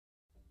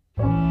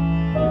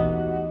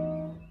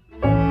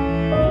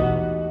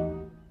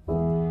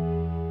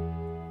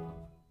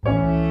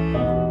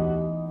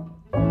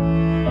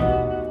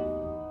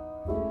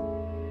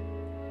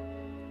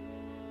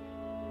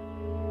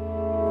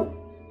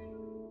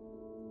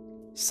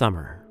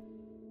Summer.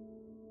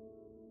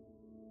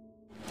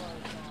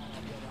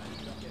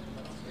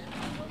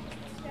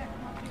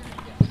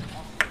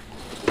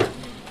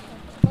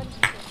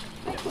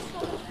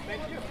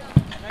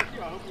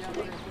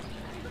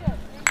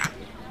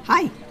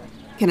 Hi.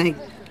 Can I...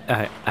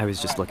 I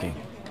was just looking.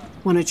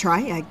 Want to try?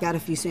 I got a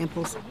few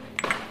samples.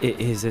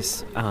 Is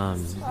this,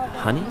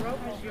 honey?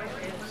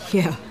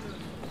 Yeah.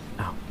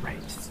 Oh, right.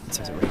 It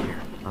says it right here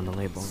on the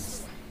label.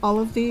 All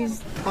of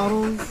these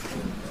bottles,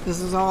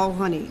 this is all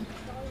honey.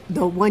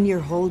 The one you're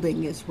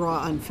holding is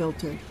raw,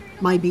 unfiltered.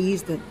 My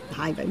bees, the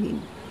hive, I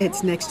mean,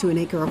 it's next to an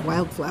acre of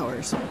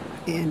wildflowers.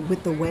 And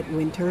with the wet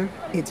winter,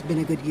 it's been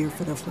a good year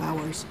for the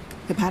flowers,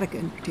 hepatica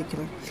in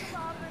particular.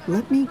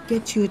 Let me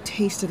get you a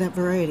taste of that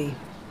variety.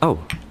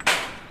 Oh.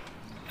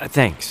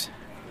 Thanks.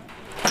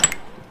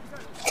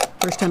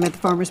 First time at the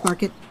farmer's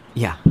market?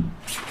 Yeah.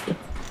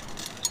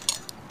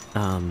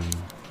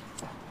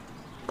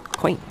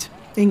 Quaint.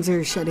 Things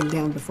are shutting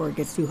down before it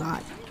gets too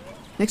hot.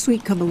 Next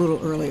week, come a little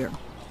earlier.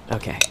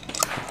 Okay.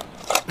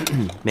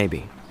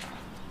 Maybe.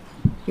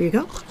 Here you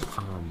go.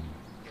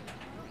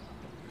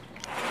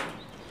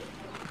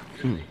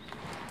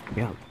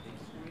 Yeah.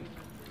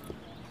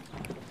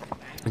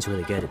 It's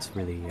really good. It's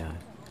really,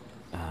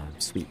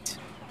 sweet.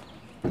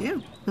 Yeah,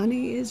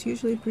 honey is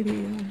usually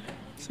pretty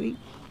sweet.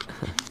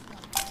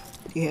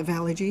 Do you have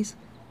allergies?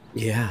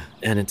 Yeah,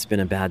 and it's been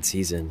a bad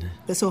season.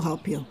 This will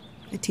help you.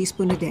 A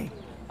teaspoon a day.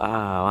 Oh,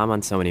 I'm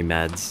on so many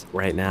meds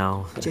right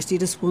now. Just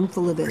eat a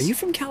spoonful of this. Are you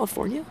from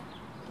California?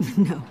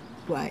 No.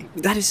 Why?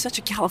 That is such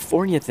a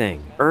California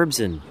thing.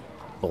 Herbs and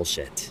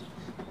bullshit.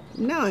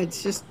 No,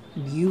 it's just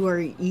you are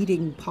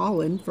eating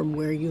pollen from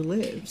where you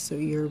live, so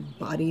your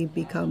body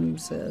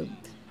becomes, you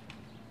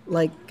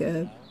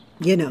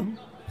know.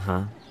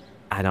 Huh?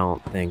 I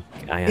don't think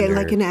I under...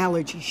 Like an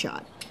allergy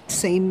shot.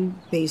 Same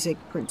basic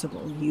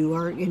principle. You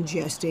are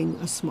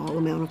ingesting a small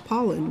amount of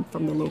pollen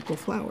from the local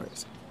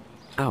flowers.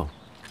 Oh.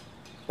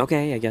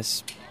 Okay, I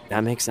guess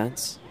that makes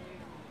sense.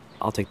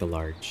 I'll take the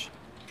large.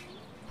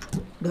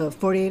 The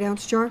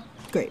 48-ounce jar?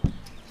 Great.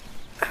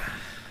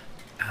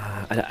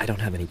 I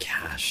don't have any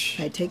cash.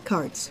 I take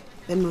cards.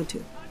 Venmo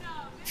too.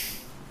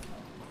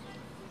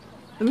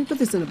 Let me put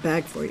this in a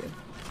bag for you.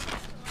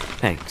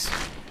 Thanks.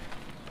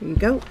 Here you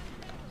go.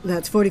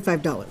 That's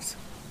 $45.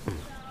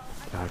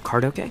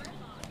 Card okay?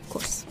 Of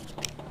course.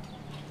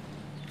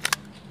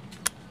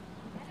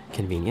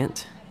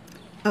 Convenient.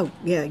 Oh,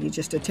 yeah, you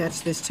just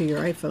attach this to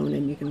your iPhone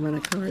and you can run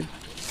a card.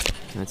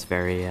 That's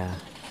very, I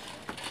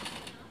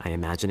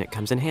imagine it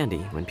comes in handy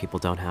when people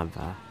don't have,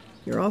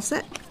 You're all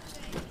set.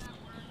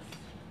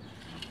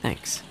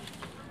 Thanks.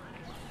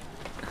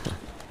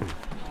 I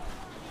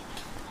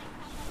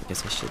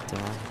guess I should,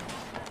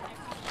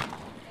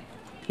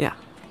 yeah.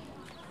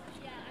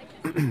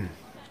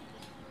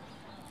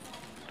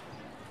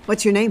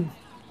 What's your name?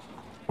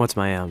 What's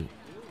my,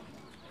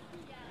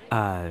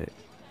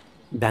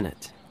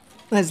 Bennett.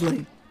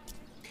 Leslie.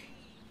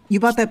 You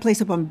bought that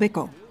place up on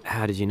Bickle.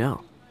 How did you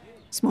know?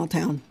 Small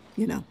town,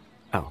 you know.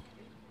 Oh.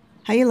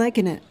 How you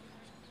liking it?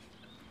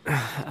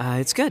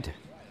 It's good.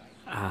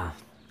 I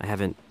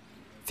haven't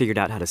figured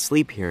out how to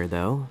sleep here,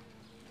 though.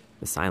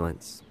 The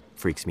silence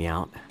freaks me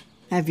out.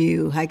 Have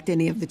you hiked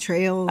any of the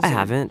trails? I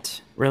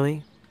haven't,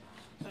 really.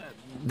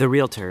 The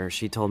realtor,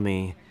 she told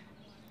me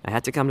I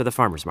had to come to the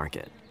farmer's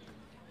market.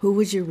 Who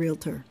was your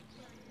realtor?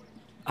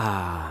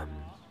 I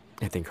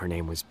think her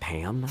name was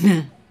Pam.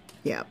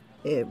 Yeah,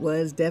 it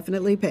was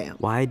definitely Pam.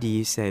 Why do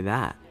you say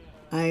that?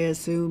 I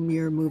assume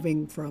you're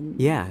moving from...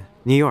 Yeah,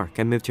 New York.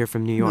 I moved here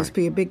from New York. Must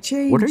be a big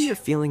change. What are your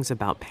feelings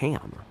about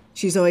Pam?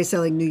 She's always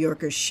selling New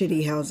Yorkers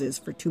shitty houses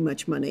for too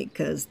much money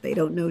because they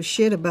don't know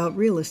shit about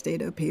real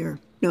estate up here.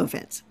 No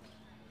offense.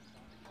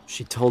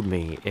 She told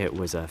me it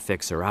was a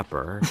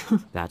fixer-upper.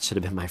 That should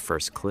have been my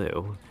first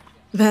clue.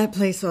 That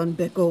place on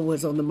Bickle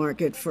was on the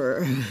market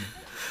for...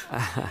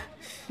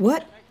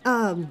 What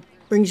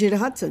brings you to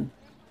Hudson?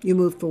 You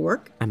moved for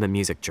work? I'm a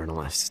music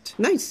journalist.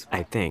 Nice.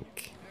 I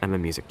think I'm a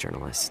music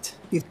journalist.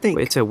 You think?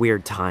 It's a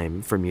weird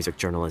time for music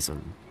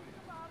journalism.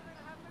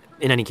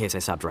 In any case, I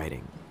stopped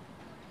writing.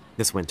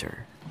 This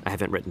winter. I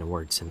haven't written a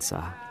word since,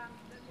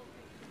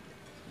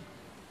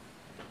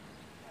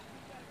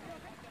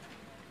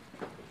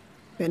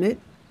 Bennett?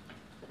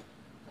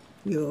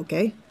 You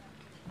okay?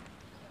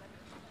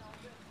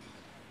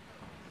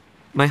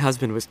 My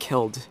husband was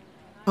killed.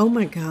 Oh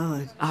my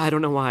God. I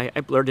don't know why. I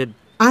blurted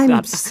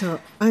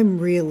I'm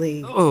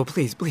really... Oh,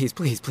 please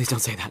don't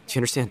say that. Do you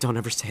understand? Don't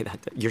ever say that.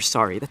 You're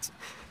sorry.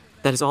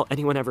 That is all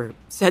anyone ever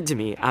said to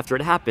me after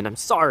it happened. I'm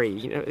sorry.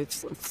 You know,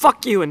 it's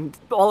fuck you and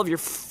all of your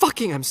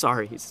fucking I'm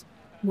sorries.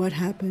 What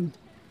happened?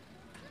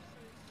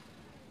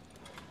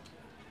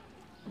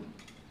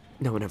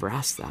 No one ever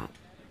asked that.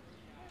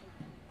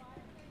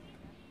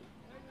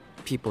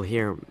 People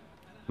here,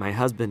 my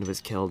husband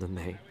was killed and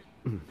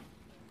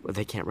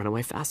they can't run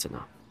away fast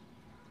enough.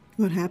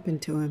 What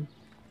happened to him?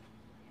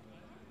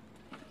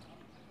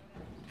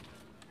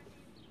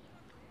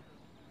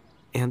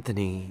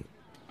 Anthony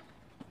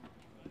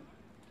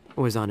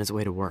was on his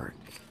way to work,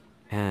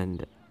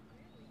 and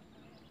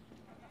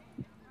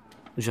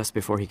just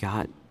before he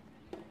got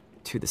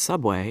to the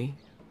subway,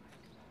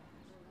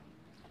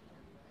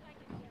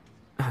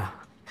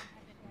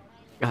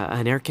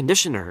 an air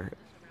conditioner.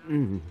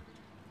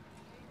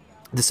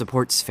 The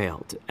supports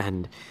failed,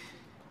 and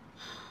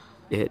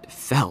it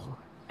fell,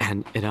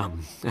 and it,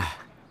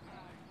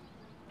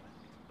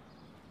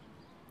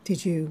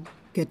 Did you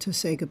get to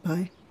say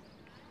goodbye?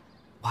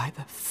 Why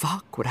the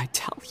fuck would I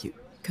tell you?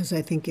 Because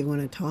I think you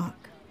want to talk.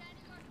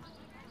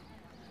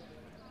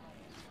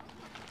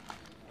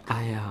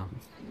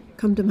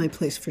 Come to my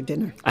place for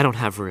dinner. I don't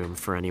have room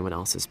for anyone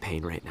else's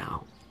pain right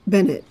now.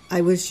 Bennett, I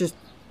was just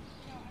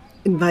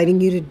inviting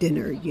you to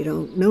dinner. You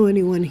don't know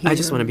anyone here. I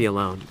just want to be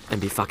alone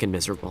and be fucking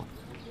miserable.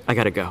 I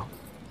gotta go.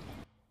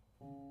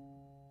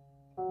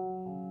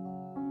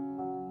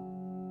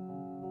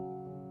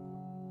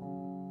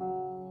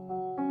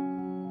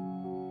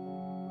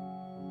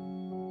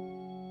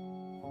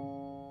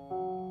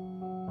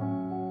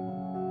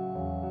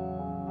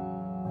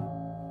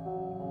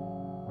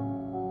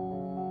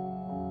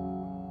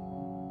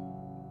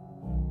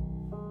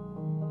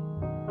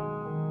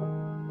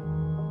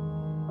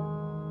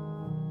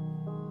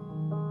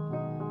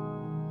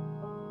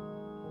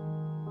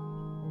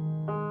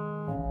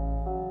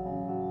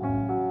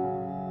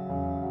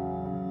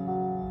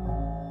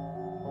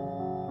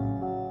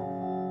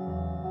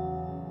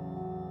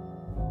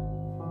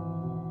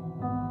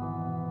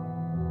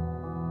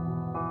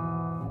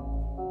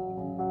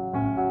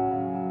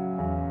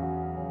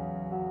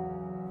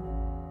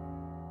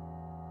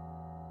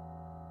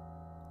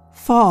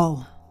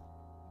 Fall.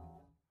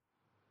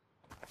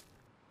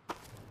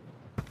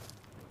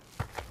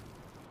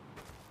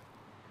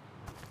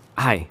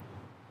 Hi.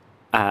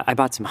 I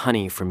bought some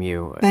honey from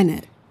you.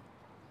 Bennett.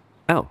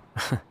 Oh.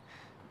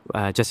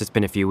 Just it's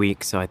been a few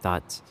weeks, so I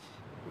thought...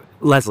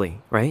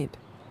 Leslie, right?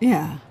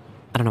 Yeah.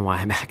 I don't know why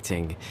I'm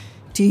acting.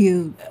 Do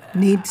you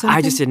need something?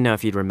 I just didn't know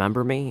if you'd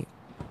remember me,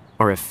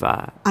 or if...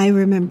 I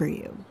remember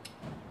you.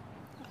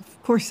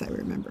 Of course I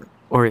remember.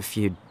 Or if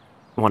you'd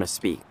want to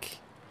speak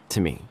to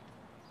me.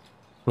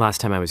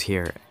 Last time I was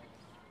here...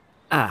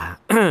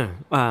 I'm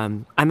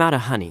out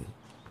of honey.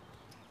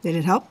 Did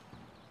it help?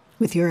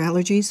 With your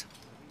allergies?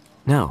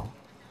 No.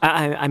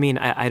 I mean,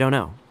 I don't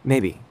know.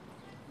 Maybe.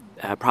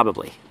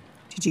 Probably.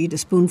 Did you eat a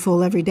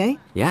spoonful every day?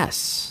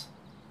 Yes.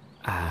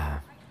 I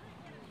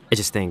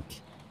just think...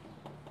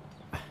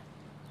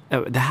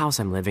 the house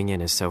I'm living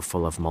in is so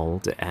full of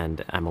mold,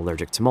 and I'm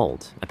allergic to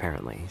mold,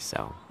 apparently,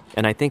 so...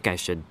 And I think I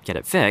should get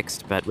it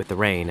fixed, but with the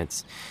rain,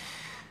 it's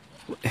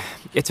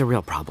a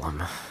real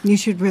problem. You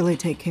should really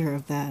take care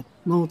of that.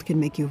 Mold can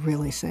make you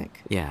really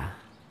sick. Yeah.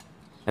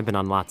 I've been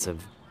on lots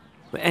of...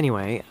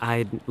 Anyway,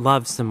 I'd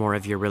love some more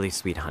of your really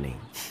sweet honey.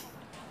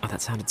 Oh,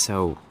 that sounded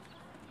so...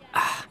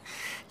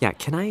 Yeah,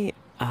 can I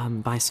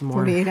buy some more?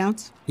 48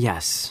 ounce?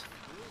 Yes.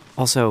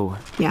 Also...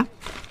 Yeah?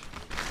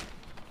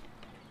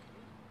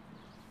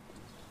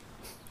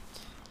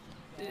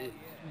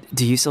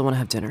 Do you still want to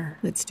have dinner?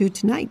 Let's do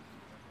tonight.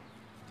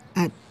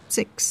 At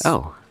 6.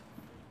 Oh.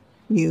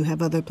 You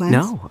have other plans?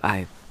 No,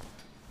 I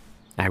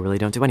really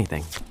don't do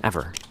anything.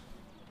 Ever.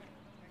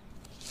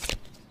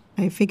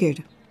 I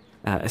figured.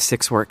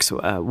 6 works.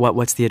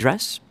 What's the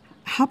address?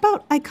 How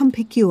about I come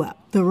pick you up?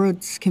 The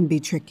roads can be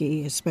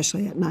tricky,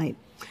 especially at night.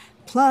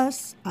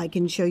 Plus, I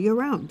can show you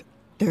around.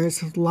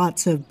 There's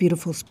lots of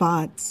beautiful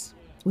spots.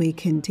 We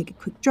can take a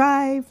quick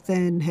drive,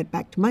 then head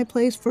back to my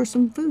place for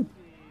some food.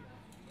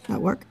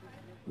 That work?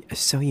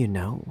 So you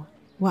know.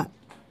 What?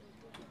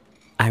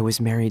 I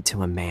was married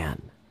to a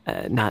man.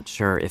 Not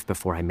sure if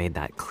before I made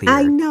that clear.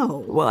 I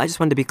know. Well, I just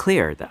wanted to be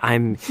clear that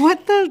I'm...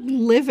 What the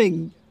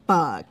living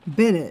fuck?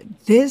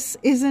 Bennett, this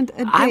isn't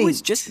a date. I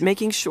was just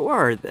making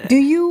sure that... Do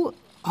you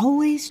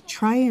always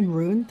try and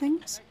ruin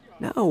things?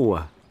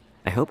 No.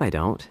 I hope I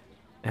don't.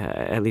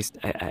 At least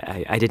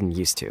I didn't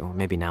used to.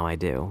 Maybe now I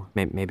do.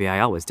 Maybe I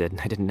always did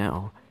and I didn't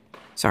know.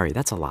 Sorry,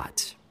 that's a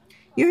lot.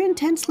 You're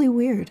intensely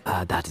weird.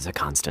 That is a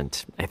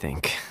constant, I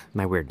think.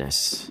 My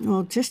weirdness.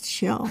 Well, just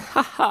chill.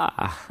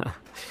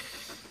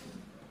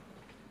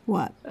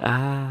 What?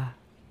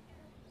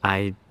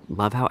 I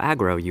love how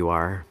aggro you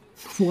are.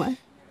 What?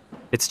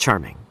 It's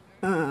charming.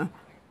 I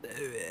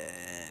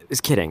was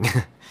kidding.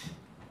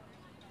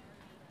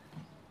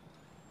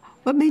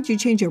 What made you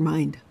change your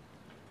mind?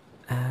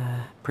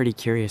 Pretty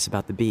curious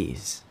about the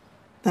bees.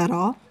 That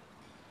all?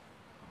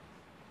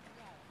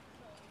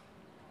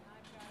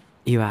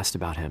 You asked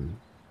about him.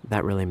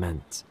 That really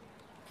meant...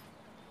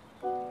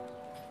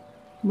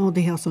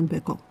 Moldy House on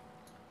Pickle.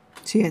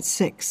 See you at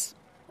 6,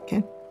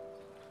 okay?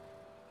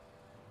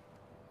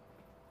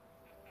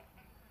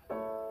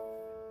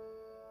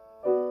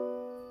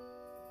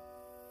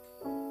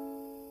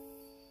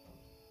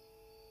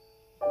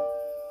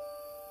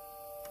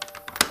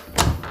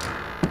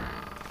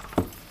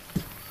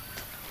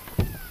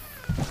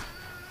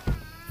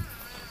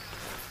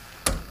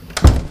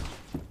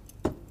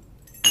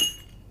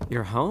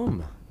 You're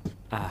home.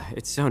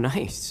 It's so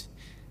nice.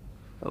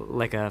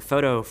 Like a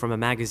photo from a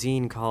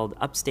magazine called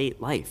Upstate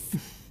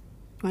Life.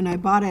 When I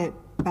bought it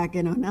back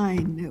in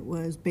 '09, it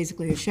was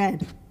basically a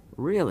shed.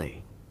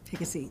 Really? Take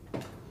a seat.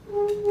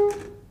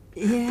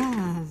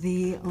 Yeah,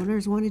 the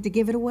owners wanted to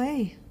give it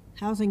away.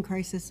 Housing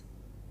crisis.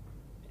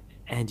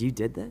 And you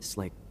did this?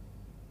 Like,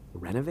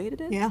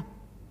 renovated it? Yeah,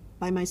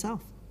 by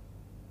myself.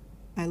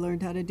 I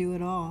learned how to do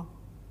it all.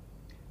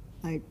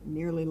 I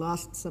nearly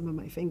lost some of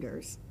my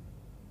fingers.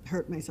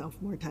 Hurt myself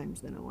more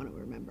times than I want to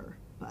remember,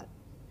 but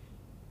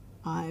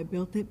I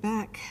built it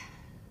back,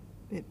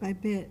 bit by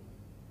bit,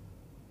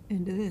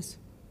 into this.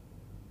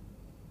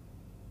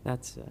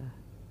 That's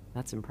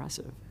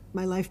impressive.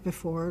 My life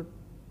before,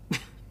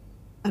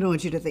 I don't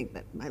want you to think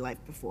that my life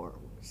before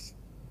was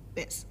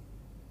this.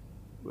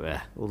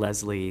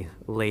 Leslie,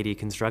 lady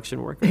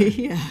construction worker?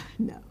 Yeah,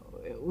 no,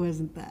 it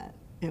wasn't that.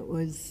 It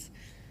was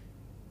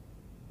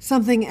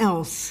something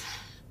else.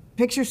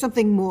 Picture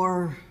something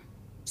more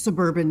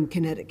suburban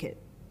Connecticut.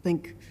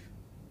 Think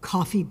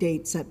coffee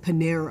dates at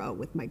Panera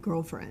with my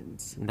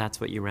girlfriends.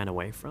 That's what you ran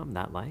away from,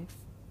 that life?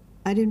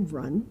 I didn't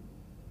run.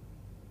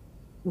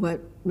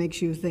 What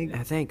makes you think?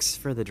 Thanks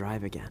for the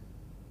drive again.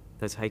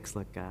 Those hikes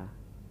look,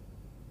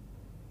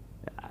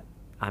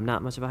 I'm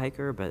not much of a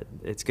hiker, but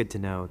it's good to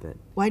know that...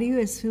 Why do you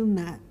assume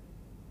that?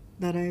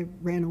 That I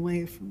ran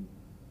away from?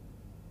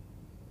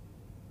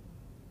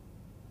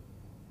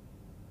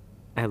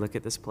 I look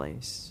at this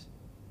place,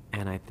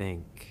 and I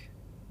think,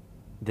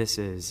 this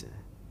is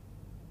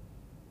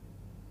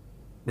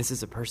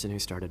a person who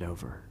started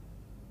over.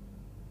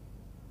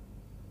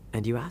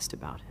 And you asked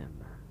about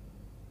him.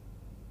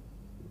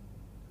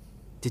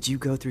 Did you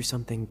go through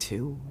something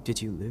too? Did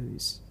you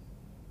lose?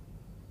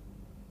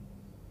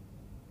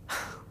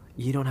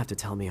 You don't have to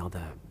tell me all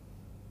the...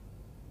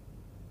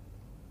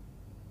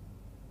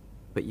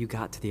 But you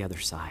got to the other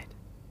side,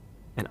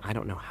 and I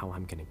don't know how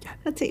I'm gonna get.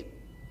 Let's see.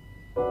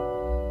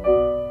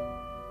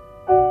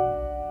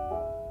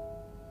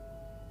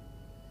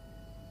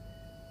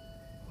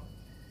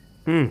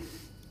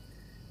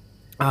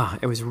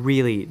 It was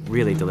really,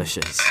 really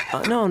delicious.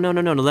 No,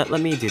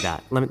 let me do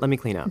that. Let me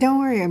clean up. Don't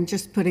worry, I'm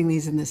just putting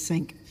these in the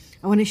sink.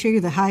 I want to show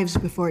you the hives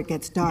before it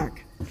gets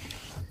dark.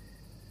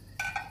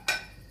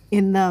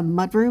 In the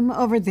mudroom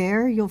over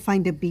there, you'll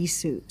find a bee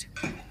suit.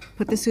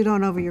 Put the suit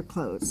on over your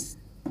clothes.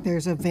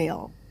 There's a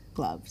veil,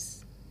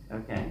 gloves.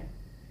 Okay.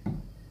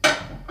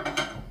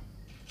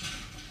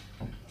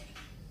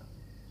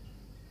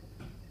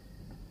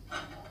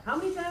 How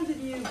many times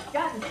have you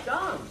gotten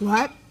stung?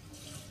 What?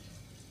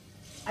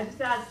 I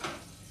just asked,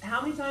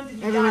 how many times have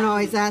you Everyone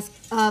always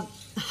asks.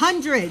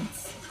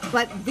 Hundreds.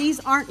 But these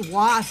aren't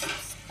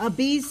wasps. A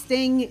bee's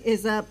sting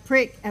is a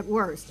prick at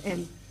worst.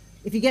 And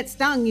if you get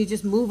stung, you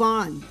just move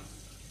on.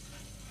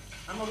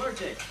 I'm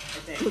allergic, I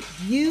think. Look,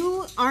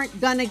 you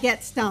aren't gonna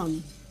get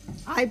stung.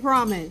 I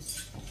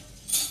promise.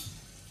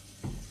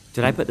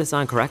 Did I put this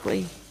on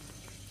correctly?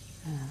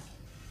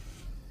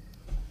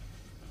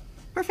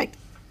 Perfect.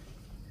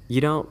 You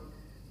don't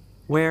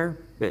wear?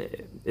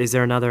 Is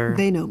there another?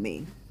 They know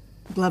me.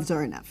 Gloves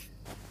are enough.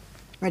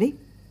 Ready?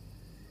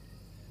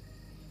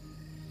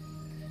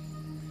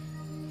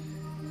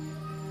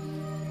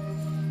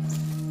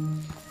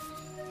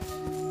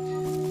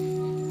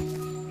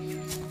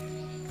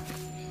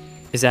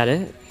 Is that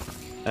it?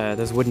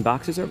 Those wooden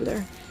boxes over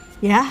there?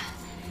 Yeah?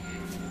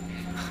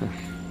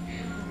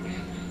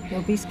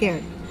 Don't be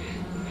scared.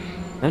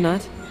 I'm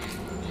not.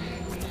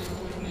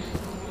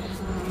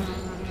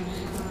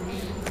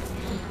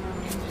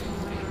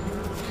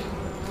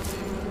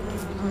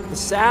 The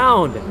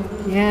sound!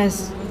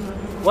 Yes.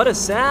 What a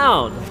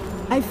sound!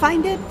 I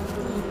find it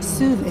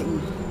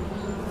soothing.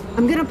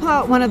 I'm gonna pull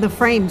out one of the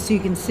frames so you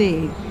can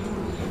see.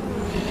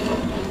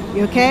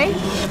 You okay?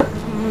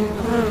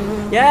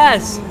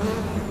 Yes!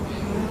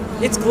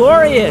 It's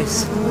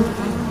glorious!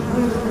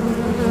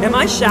 Am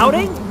I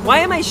shouting? Why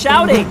am I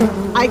shouting?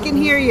 I can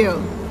hear you.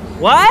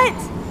 What?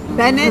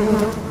 Bennett,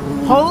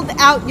 hold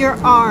out your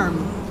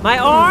arm. My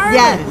arm?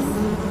 Yes.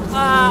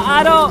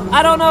 I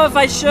don't know if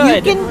I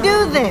should. You can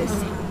do this.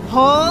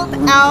 Hold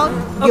out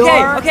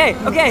your...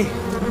 Okay.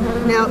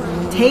 Now,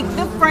 take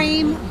the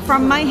frame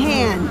from my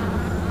hand.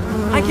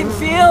 I can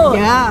feel.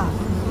 Yeah.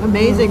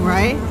 Amazing,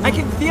 right? I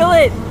can feel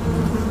it.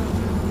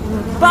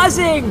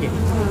 Buzzing.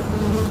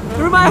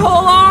 Through my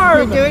whole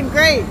arm. You're doing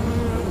great.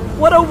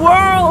 What a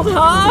world,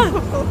 huh?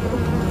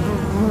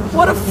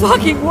 What a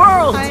fucking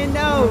world. I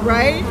know,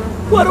 right?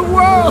 What a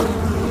world.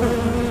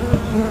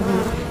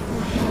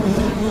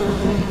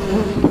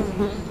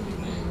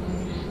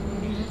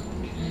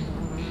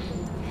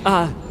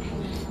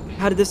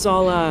 How did this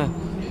all,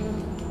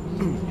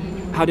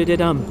 how did it,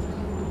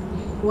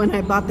 When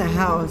I bought the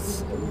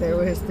house, there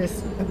was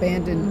this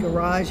abandoned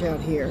garage out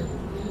here.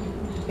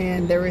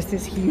 And there was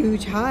this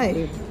huge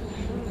hive.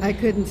 I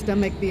couldn't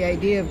stomach the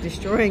idea of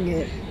destroying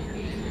it.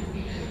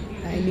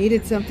 I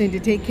needed something to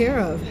take care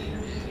of.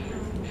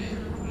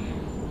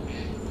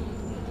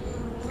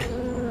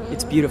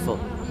 It's beautiful.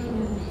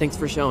 Thanks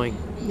for showing.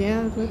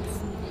 Yeah,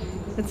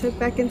 let's head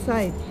back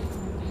inside.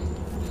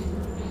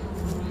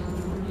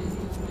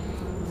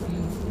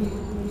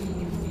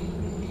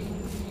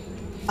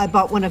 I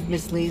bought one of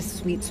Miss Lee's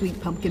sweet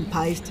pumpkin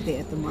pies today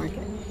at the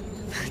market.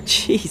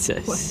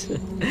 Jesus.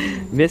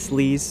 Miss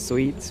Lee's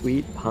sweet,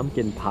 sweet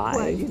pumpkin pie.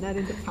 What, you're not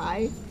into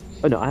pie?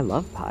 Oh no, I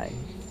love pie.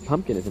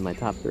 Pumpkin is in my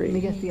top Let me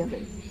 3. guess the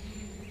others.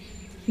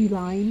 Key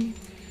lime?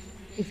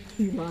 Is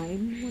key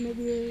lime one of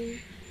your...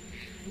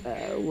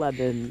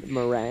 Lemon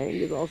meringue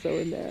is also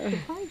in there.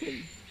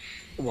 Surprising.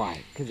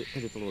 Why? Because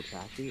it's a little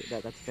trashy?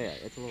 That's fair.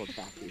 It's a little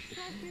trashy. What's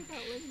trashy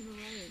about lemon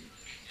meringue?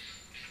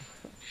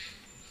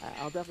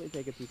 I'll definitely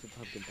take a piece of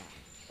pumpkin pie.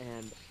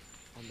 And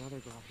another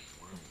glass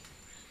of wine.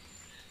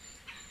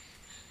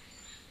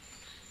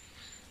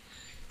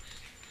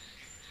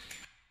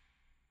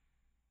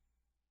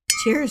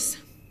 Cheers.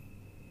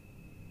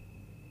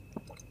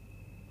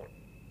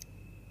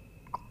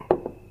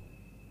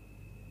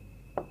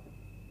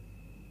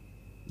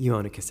 You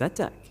own a cassette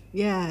deck.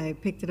 Yeah, I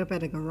picked it up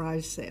at a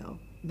garage sale.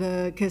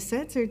 The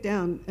cassettes are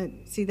down.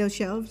 See those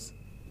shelves?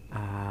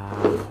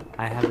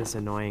 I have this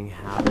annoying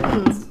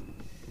habit.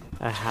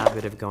 A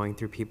habit of going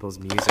through people's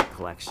music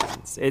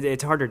collections.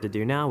 It's harder to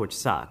do now, which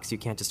sucks. You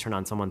can't just turn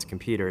on someone's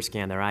computer,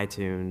 scan their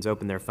iTunes,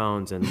 open their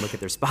phones, and look at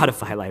their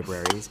Spotify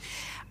libraries.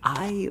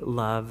 I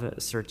love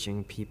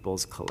searching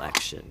people's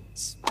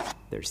collections.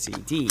 Their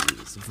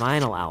CDs,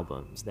 vinyl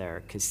albums,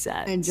 their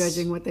cassettes. And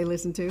judging what they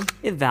listen to?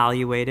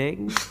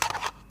 Evaluating.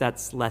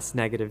 That's less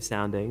negative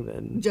sounding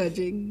than...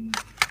 Judging.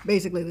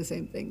 Basically the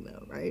same thing,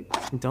 though, right?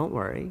 Don't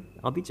worry.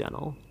 I'll be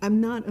gentle.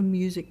 I'm not a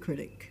music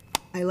critic.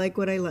 I like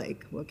what I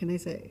like. What can I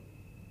say?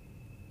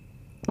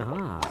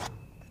 Ah,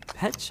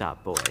 Pet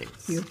Shop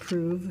Boys. You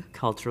approve?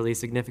 Culturally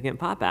significant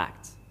pop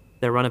act.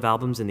 Their run of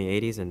albums in the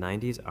 80s and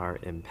 90s are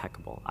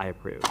impeccable. I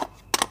approve.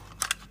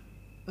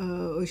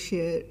 Oh,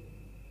 shit.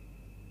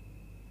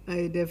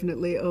 I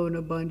definitely own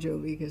a Bon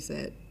Jovi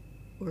cassette.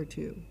 Or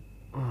 2.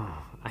 Oh,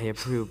 I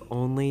approve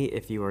only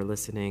if you are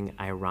listening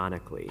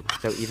ironically.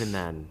 Though even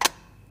then,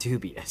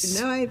 dubious.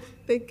 No, I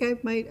think I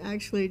might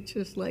actually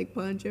just like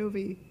Bon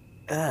Jovi.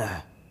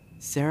 Ugh.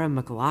 Sarah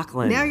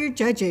McLachlan. Now you're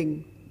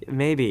judging.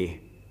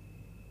 Maybe.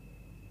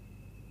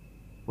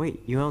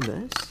 Wait, you own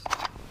this?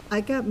 I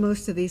got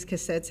most of these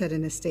cassettes at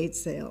an estate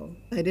sale.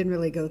 I didn't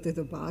really go through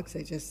the box.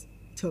 I just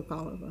took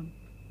all of them.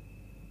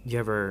 You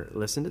ever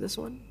listen to this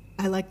one?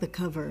 I like the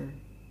cover,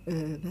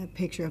 that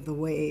picture of the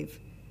wave.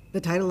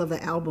 The title of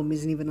the album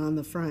isn't even on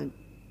the front.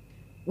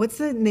 What's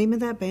the name of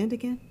that band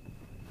again?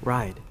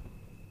 Ride.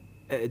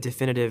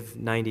 Definitive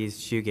 90s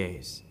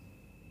shoegaze.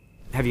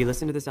 Have you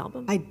listened to this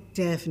album? I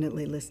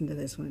definitely listened to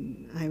this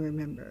one. I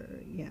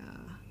remember, yeah.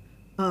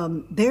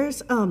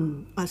 There's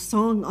a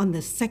song on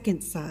the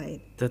second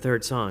side. The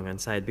third song on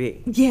side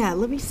B. Yeah,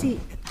 let me see.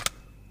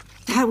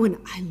 That one,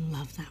 I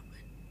love that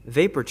one.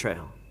 Vapor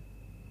Trail.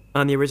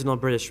 On the original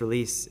British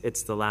release,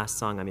 it's the last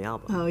song on the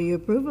album. Oh, you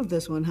approve of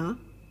this one, huh?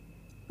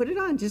 Put it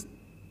on, just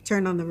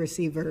turn on the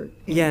receiver.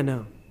 Yeah,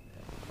 no.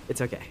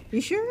 It's okay. You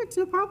sure? It's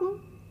no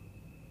problem.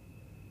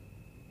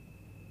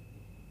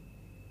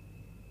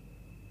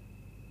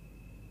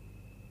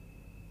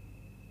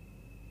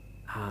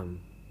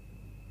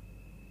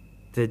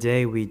 The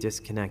day we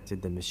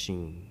disconnected the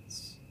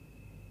machines,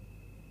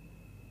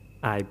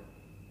 I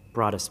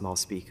brought a small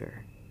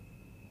speaker,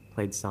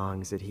 played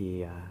songs that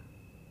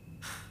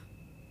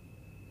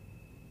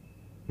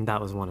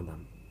that was one of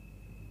them.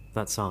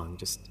 That song,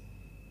 just...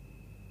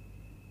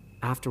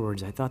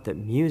 Afterwards, I thought that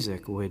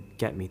music would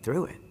get me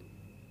through it.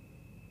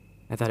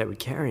 I thought it would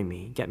carry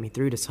me, get me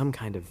through to some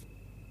kind of...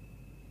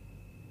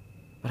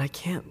 But I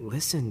can't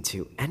listen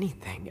to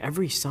anything.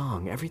 Every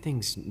song,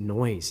 everything's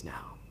noise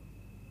now.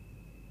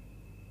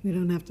 We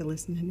don't have to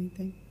listen to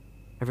anything.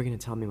 Ever gonna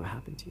tell me what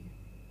happened to you?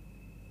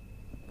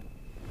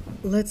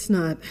 Let's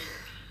not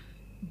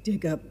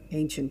dig up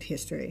ancient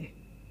history.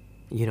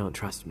 You don't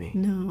trust me.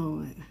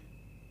 No.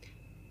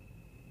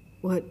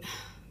 What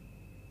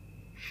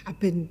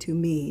happened to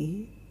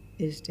me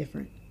is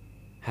different.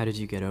 How did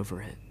you get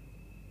over it?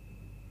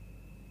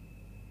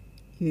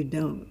 You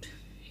don't.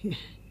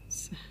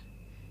 It's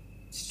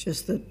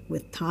just that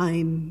with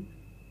time,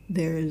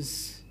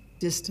 there's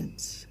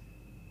distance.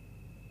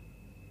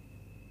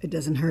 It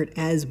doesn't hurt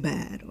as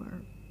bad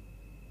or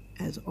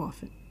as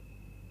often.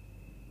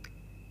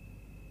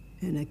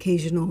 An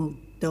occasional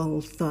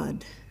dull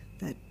thud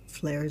that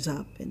flares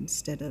up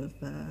instead of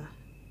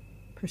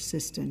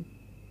persistent,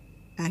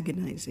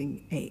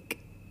 agonizing ache.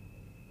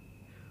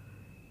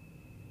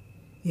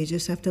 You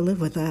just have to live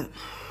with that.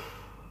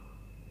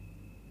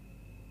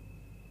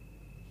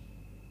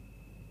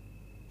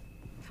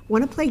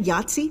 Want to play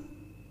Yahtzee?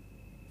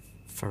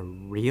 For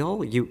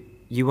real?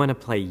 You want to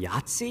play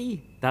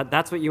Yahtzee?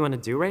 That's what you want to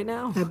do right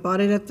now? I bought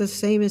it at the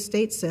same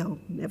estate sale.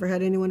 Never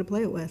had anyone to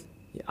play it with.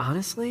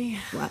 Honestly?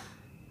 What?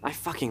 I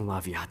fucking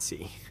love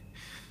Yahtzee.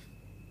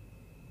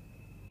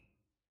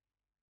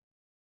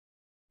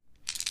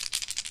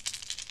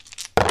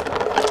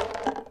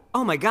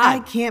 Oh my god! I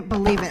can't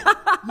believe it.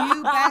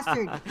 You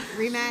bastard.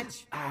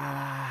 Rematch.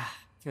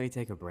 Can we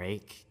take a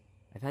break?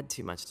 I've had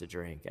too much to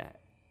drink. I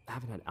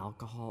haven't had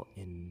alcohol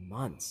in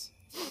months.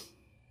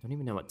 Don't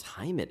even know what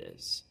time it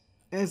is.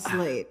 It's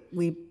late.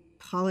 We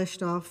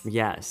polished off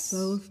Yes.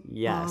 both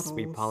Yes,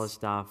 we bottles.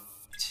 polished off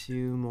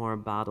 2 more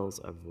bottles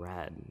of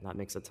red. That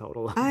makes a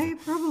total of... I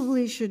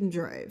probably shouldn't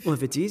drive. Well,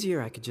 if it's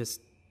easier, I could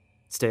just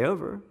stay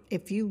over.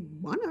 If you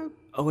wanna.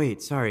 Oh,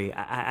 wait, sorry.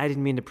 I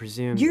didn't mean to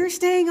presume... You're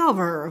staying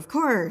over, of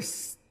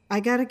course. I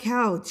got a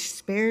couch,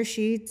 spare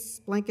sheets,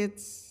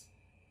 blankets.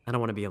 I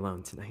don't want to be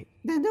alone tonight.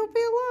 Then don't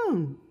be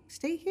alone.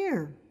 Stay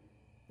here.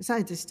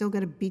 Besides, I still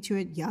gotta beat you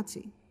at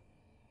Yahtzee.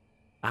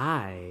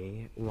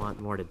 I want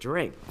more to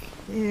drink.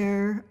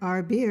 There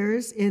are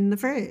beers in the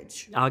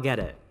fridge. I'll get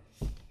it.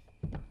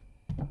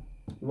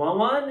 Want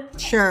one?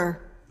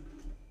 Sure.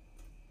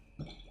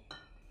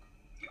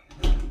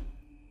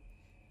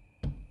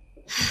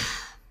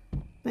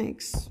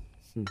 Thanks.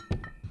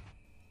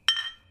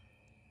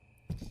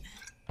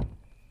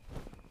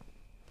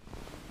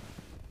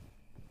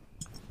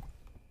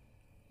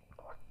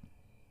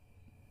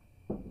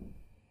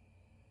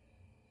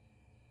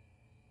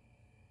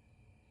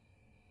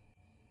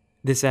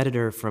 This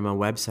editor from a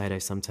website I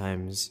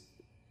sometimes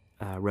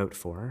wrote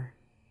for,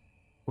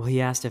 well, he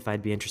asked if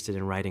I'd be interested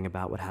in writing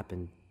about what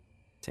happened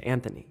to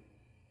Anthony.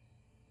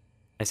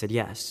 I said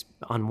yes,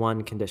 on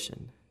one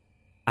condition.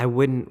 I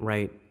wouldn't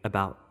write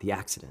about the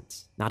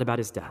accident, not about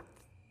his death,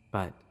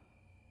 but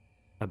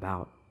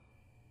about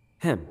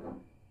him.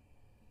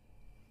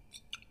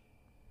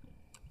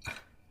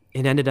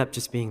 It ended up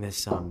just being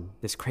this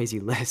crazy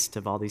list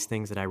of all these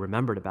things that I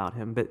remembered about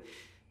him, but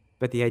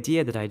the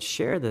idea that I'd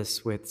share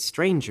this with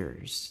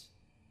strangers,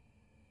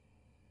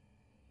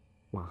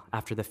 well,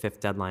 after the 5th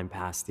deadline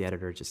passed, the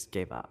editor just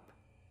gave up.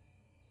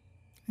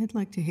 I'd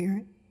like to hear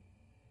it.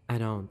 I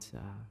don't,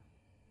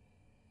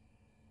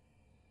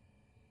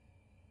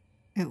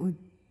 It would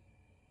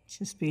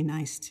just be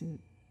nice to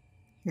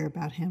hear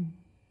about him.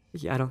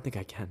 Yeah, I don't think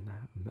I can.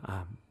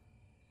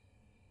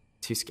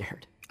 Too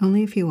scared.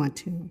 Only if you want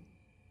to.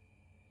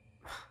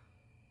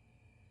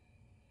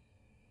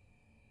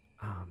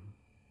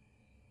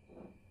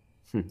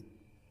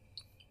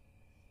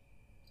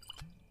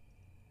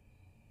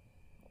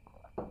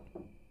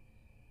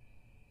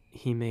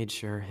 He made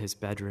sure his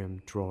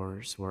bedroom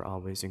drawers were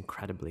always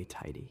incredibly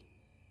tidy.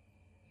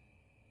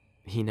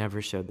 He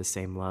never showed the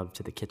same love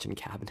to the kitchen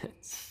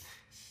cabinets.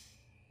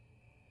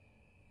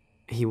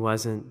 He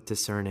wasn't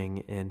discerning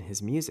in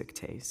his music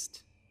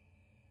taste,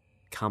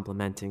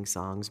 complimenting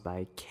songs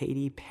by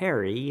Katy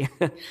Perry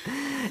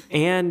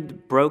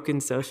and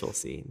Broken Social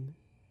Scene.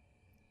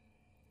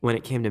 When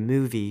it came to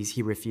movies,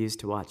 he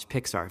refused to watch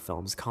Pixar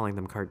films, calling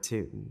them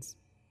cartoons.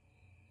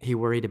 He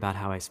worried about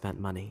how I spent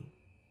money.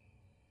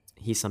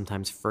 He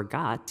sometimes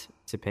forgot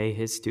to pay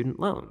his student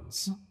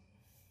loans.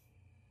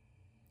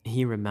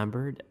 He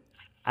remembered,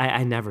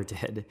 I never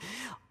did,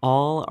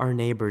 all our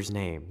neighbors'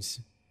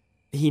 names.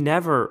 He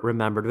never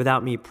remembered,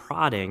 without me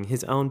prodding,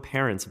 his own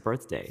parents'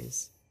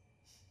 birthdays.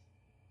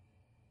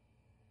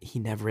 He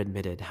never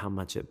admitted how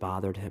much it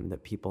bothered him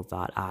that people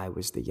thought I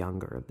was the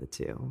younger of the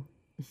two.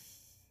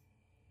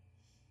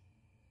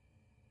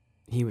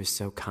 He was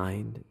so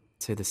kind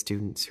to the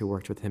students who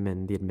worked with him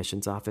in the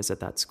admissions office at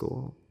that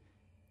school.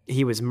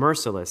 He was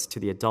merciless to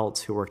the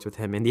adults who worked with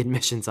him in the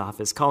admissions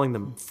office, calling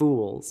them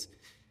fools.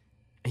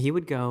 He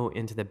would go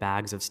into the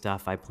bags of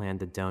stuff I planned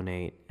to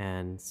donate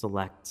and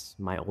select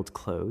my old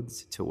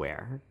clothes to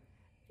wear.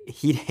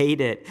 He'd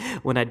hate it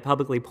when I'd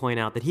publicly point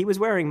out that he was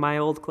wearing my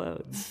old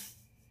clothes.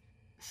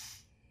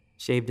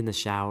 Shaved in the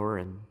shower,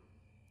 and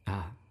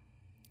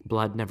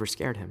blood never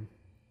scared him.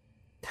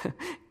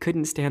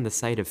 Couldn't stand the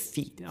sight of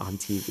feet on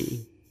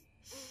TV.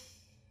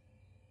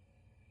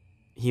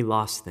 He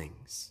lost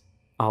things,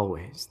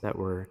 always, that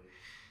were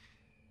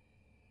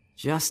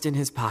just in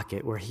his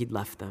pocket where he'd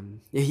left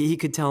them. He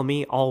could tell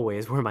me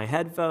always where my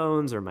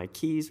headphones or my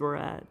keys were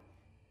at.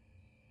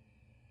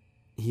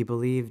 He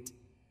believed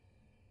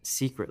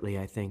secretly,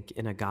 I think,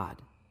 in a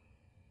God,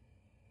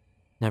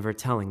 never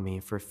telling me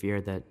for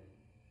fear that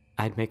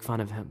I'd make fun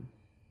of him.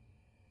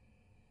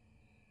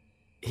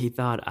 He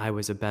thought I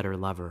was a better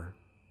lover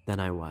than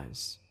I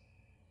was,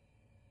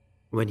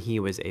 when he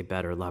was a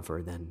better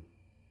lover than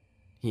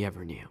he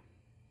ever knew.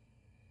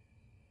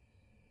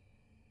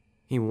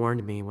 He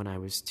warned me when I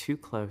was too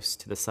close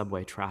to the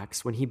subway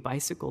tracks, when he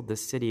bicycled the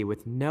city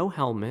with no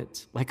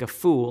helmet, like a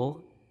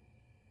fool.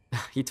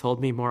 He told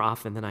me more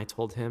often than I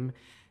told him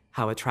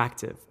how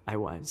attractive I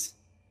was.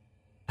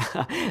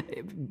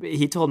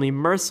 He told me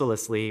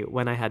mercilessly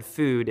when I had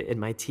food in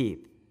my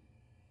teeth.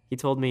 He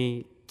told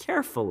me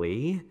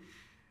carefully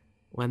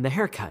when the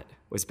haircut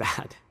was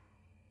bad.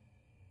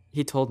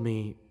 He told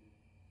me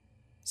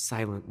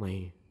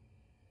silently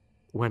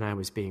when I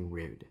was being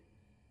rude.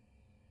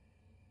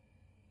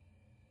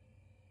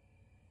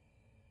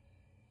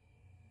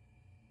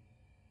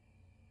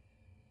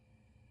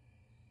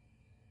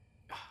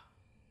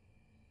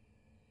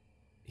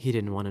 He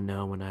didn't want to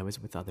know when I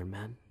was with other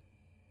men.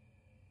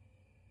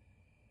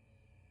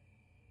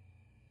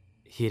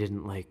 He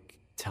didn't like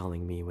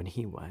telling me when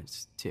he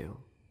was, too.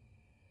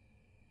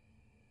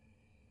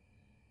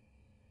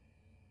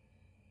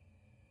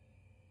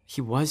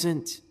 He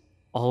wasn't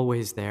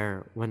always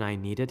there when I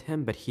needed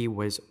him, but he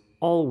was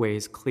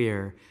always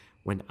clear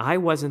when I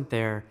wasn't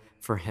there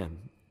for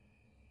him.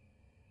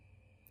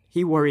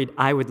 He worried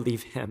I would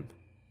leave him.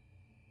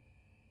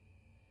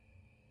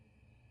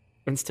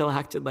 And still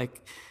acted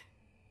like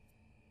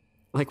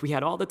we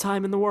had all the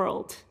time in the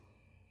world.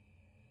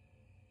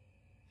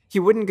 He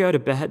wouldn't go to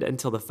bed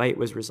until the fight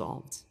was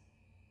resolved.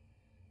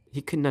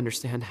 He couldn't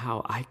understand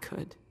how I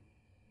could.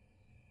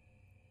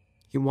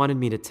 He wanted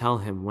me to tell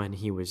him when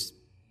he was...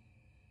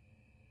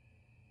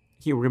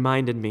 He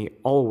reminded me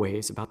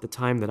always about the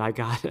time that I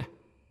got...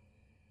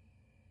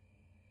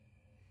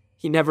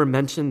 He never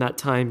mentioned that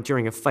time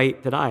during a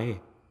fight that I...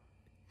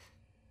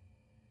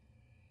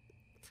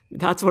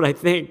 That's what I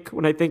think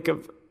when I think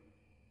of...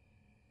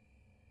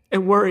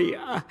 And worry.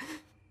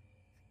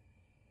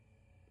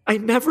 I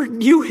never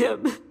knew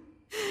him.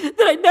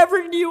 That I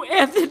never knew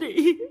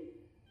Anthony.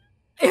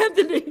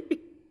 Anthony.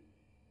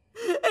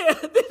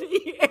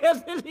 Anthony.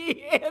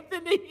 Anthony.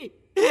 Anthony.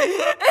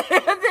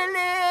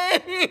 Anthony.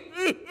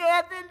 Anthony.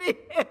 Anthony.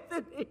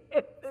 Anthony.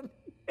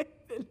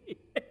 Anthony.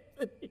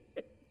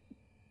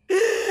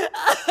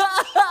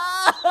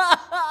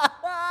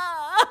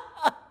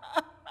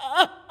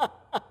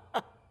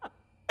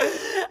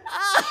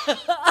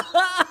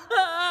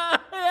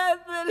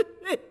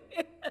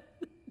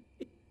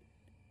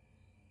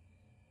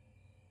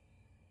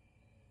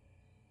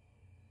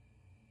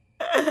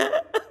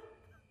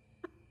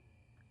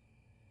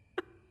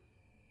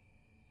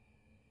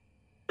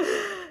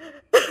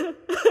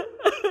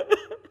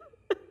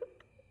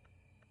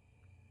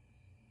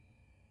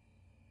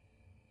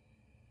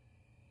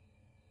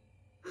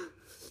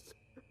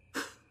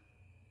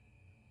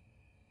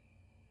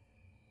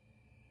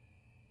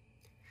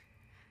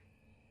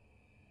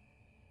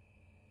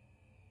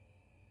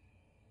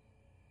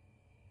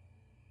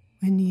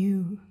 When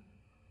you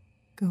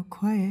go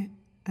quiet,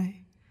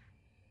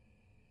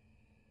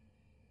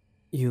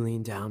 You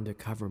lean down to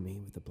cover me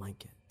with a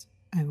blanket.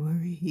 I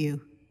worry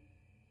you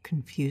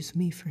confuse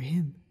me for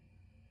him.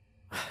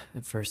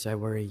 At first, I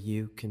worry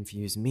you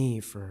confuse me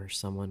for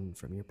someone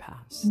from your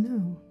past.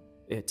 No.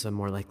 It's a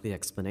more likely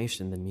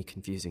explanation than me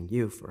confusing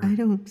you for... I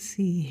don't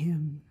see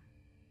him.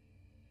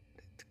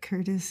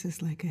 Curtis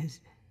is like a...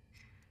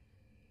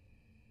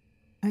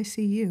 I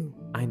see you.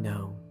 I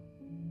know.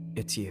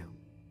 It's you.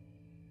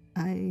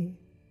 I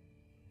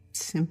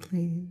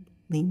simply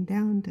lean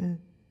down to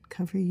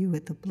cover you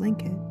with a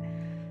blanket.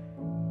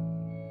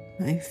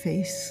 My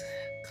face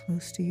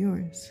close to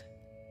yours.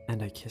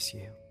 And I kiss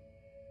you.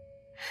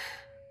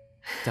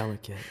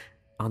 Delicate,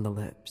 on the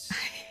lips.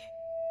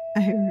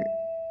 I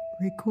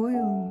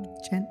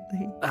recoil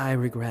gently. I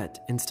regret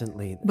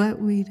instantly. But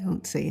we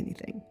don't say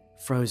anything.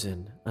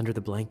 Frozen under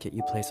the blanket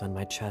you place on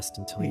my chest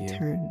until we you...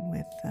 turn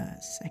with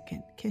a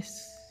second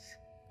kiss.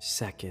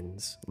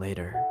 Seconds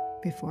later.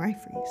 Before I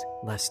freeze.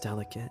 Less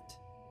delicate.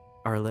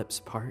 Our lips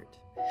part.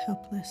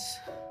 Helpless.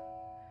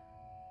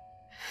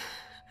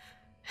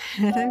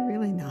 Had I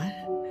really not?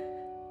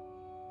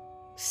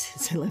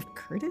 Since I left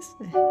Curtis?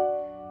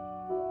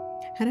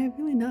 Had I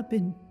really not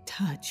been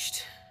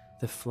touched?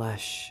 The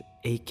flesh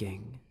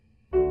aching,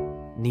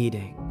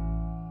 needing,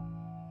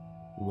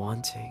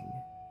 wanting.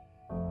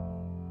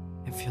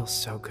 It feels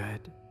so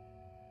good.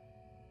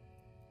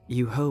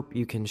 You hope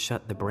you can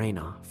shut the brain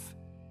off.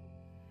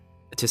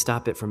 To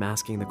stop it from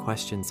asking the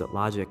questions that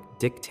logic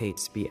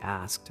dictates be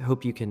asked.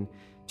 Hope you can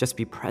just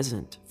be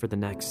present for the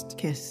next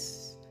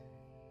kiss.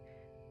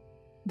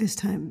 This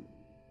time,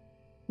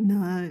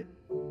 not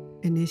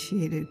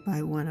initiated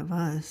by one of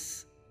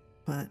us,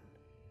 but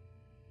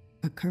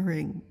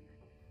occurring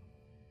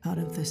out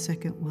of the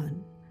second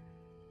one,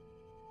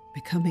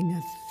 becoming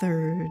a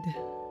third.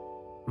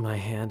 My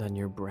hand on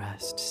your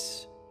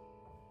breasts.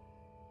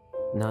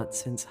 Not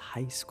since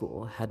high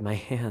school had my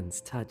hands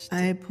touched.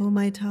 I pull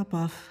my top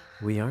off.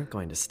 We aren't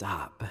going to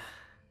stop.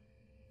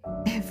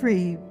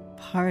 Every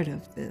part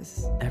of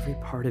this. Every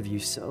part of you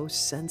so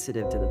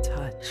sensitive to the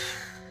touch.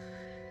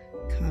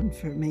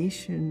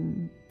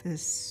 Confirmation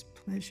this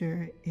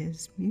pleasure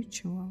is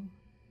mutual.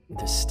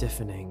 The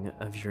stiffening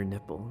of your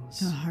nipples.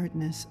 The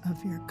hardness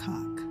of your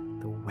cock.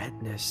 The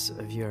wetness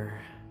of your...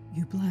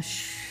 You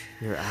blush.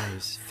 Your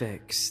eyes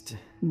fixed.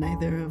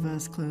 Neither of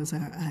us close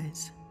our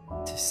eyes.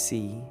 To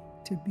see.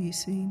 To be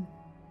seen.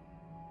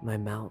 My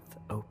mouth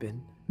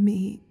open.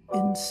 Me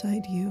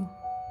inside you.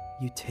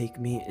 You take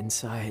me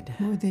inside.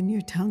 More than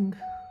your tongue.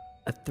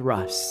 A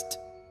thrust.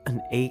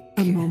 An ache.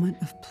 A moment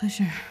of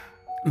pleasure.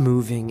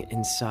 Moving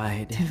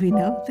inside. Did we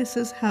know this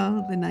is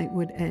how the night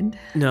would end?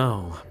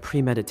 No.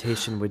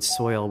 Premeditation would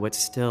soil what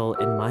still,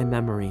 in my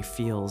memory,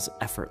 feels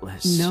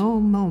effortless. No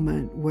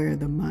moment where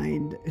the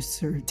mind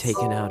asserts.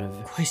 Taken out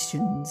of...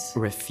 Questions.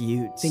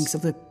 Refutes. Thinks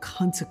of the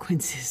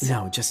consequences.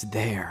 No, just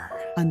there.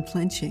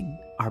 Unflinching.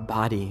 Our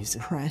bodies.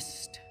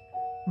 Pressed.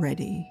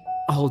 Ready.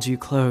 Hold you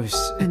close.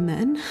 And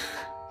then?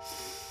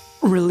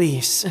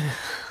 Release.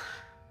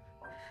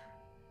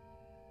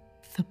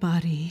 The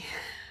body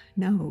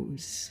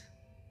knows.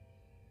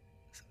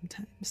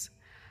 Sometimes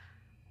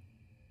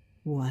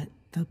what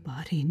the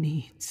body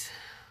needs.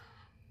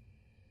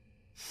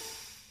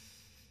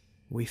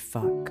 We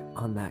fuck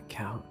on that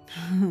couch.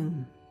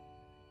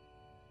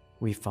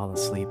 We fall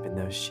asleep in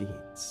those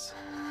sheets.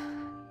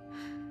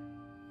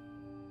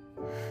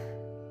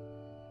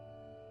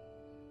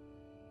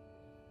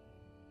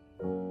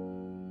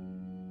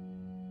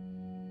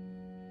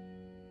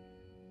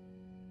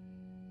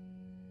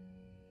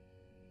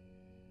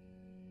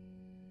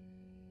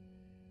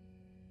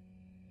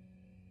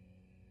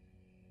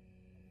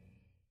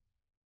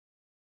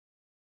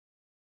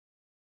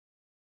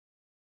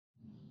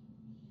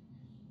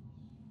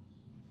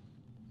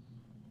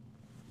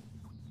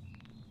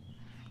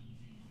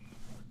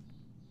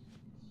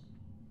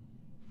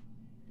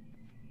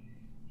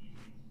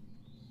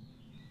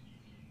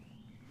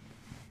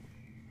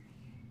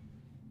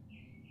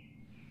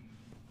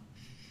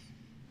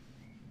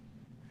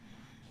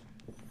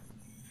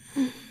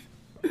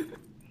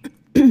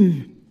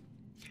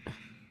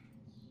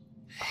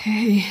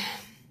 Hey,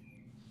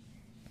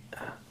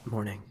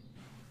 Morning.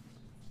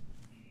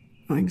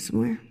 going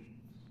somewhere?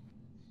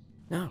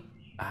 No.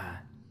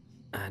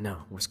 No,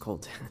 it was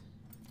cold.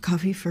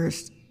 Coffee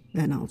first,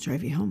 then I'll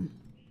drive you home.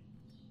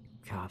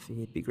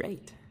 Coffee'd be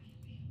great.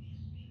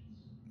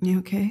 You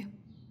okay?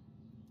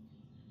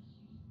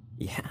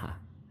 Yeah.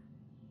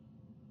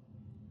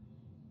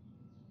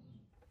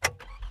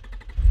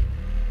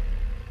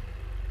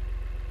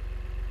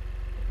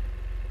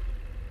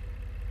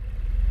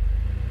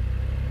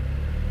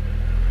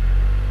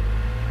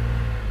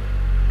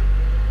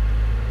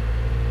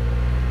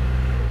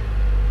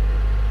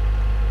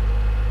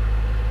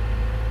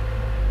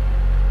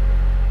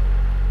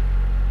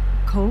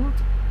 Cold?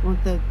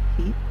 Want the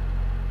heat?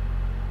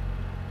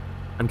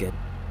 I'm good.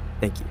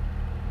 Thank you.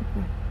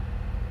 Okay.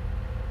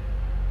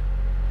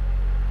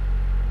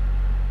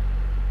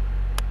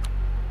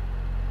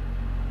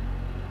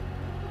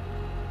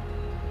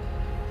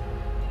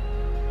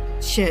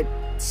 Shit,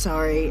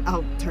 sorry.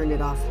 I'll turn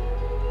it off.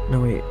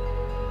 No, wait.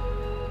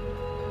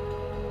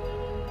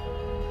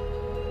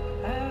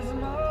 As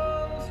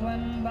months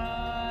went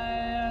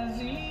by, as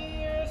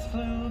years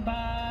flew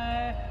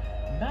by,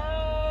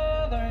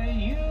 neither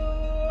you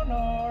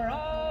nor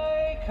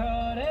I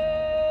could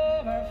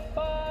ever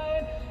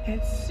find.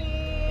 It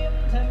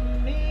seemed to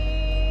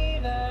me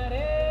that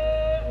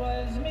it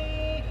was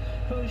me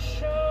who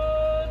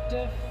should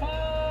defy,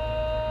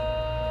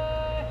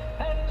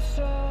 and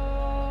so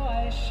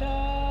I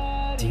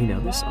shut. Do you know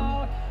this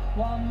song?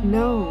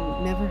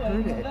 No, never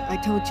heard it. I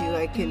told you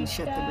I can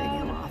shut the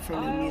radio off for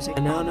no music.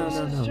 No,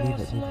 leave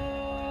it.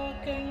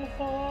 Looking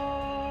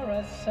for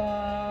a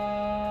sign.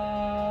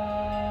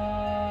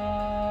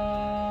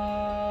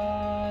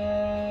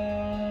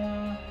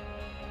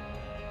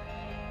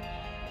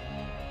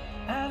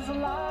 As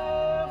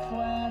life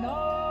went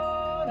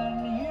on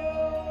and you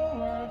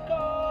were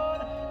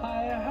gone,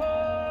 I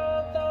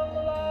heard them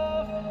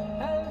laugh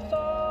and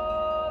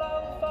thought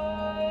I'm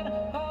fine.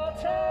 I'll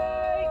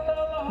take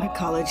them home. My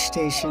college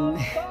station,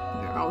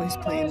 they're always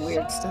playing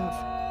weird stuff.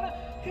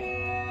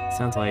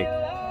 Sounds like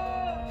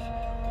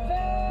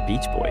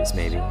Beach Boys,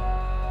 maybe.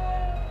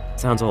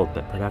 Sounds old,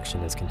 but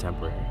production is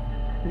contemporary.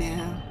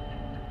 Yeah.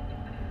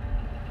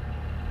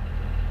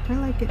 I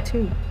like it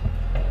too.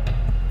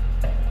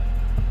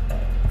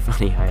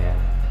 Funny,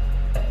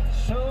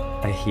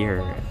 I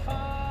hear.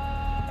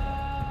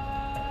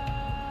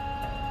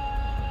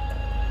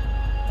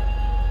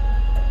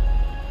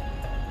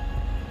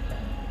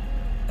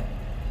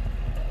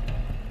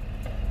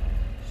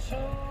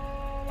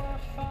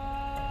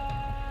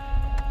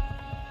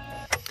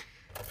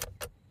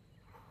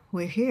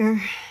 We're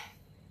here.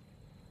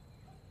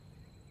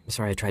 I'm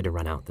sorry I tried to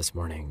run out this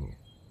morning.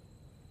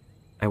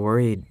 I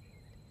worried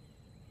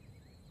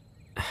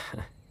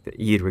that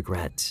you'd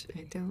regret.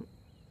 I don't.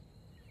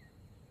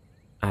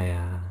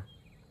 I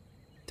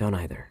don't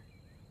either.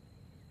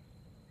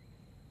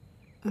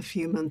 A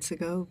few months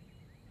ago,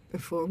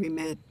 before we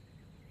met,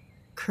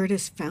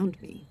 Curtis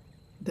found me.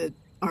 The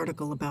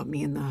article about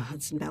me in the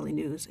Hudson Valley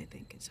News, I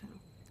think, is how.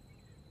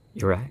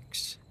 Your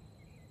ex?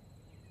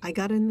 I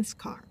got in this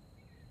car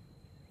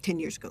 10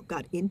 years ago,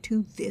 got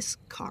into this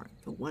car,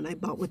 the one I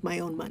bought with my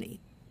own money.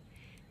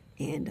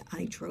 And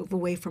I drove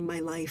away from my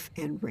life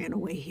and ran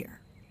away here.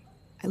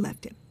 I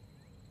left him.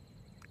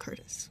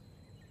 Curtis.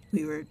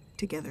 We were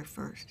together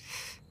first.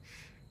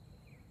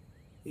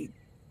 We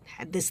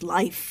had this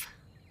life.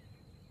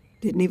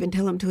 Didn't even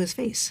tell him to his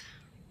face.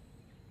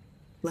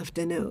 Left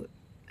a note.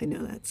 I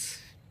know that's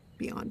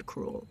beyond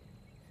cruel.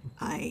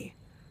 I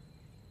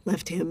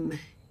left him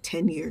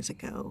 10 years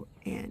ago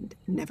and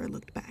never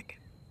looked back.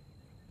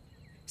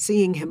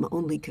 Seeing him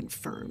only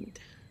confirmed.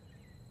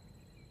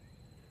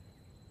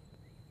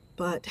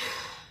 But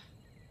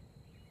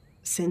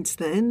since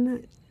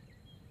then,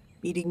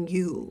 meeting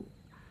you,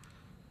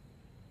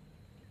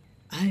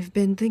 I've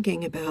been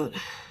thinking about...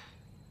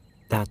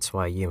 That's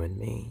why you and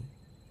me.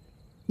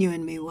 You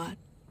and me what?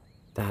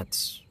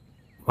 That's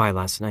why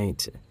last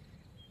night...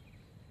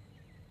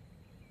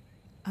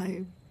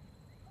 I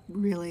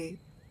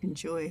really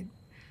enjoyed,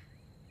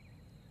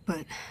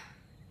 but...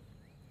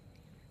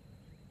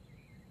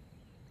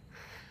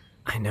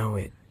 I know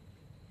it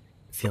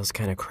feels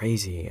kind of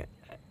crazy.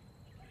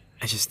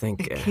 I just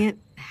think... It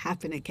can't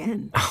happen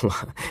again.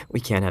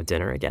 We can't have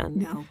dinner again?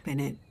 No,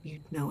 Bennett,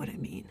 you know what I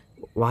mean.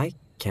 Why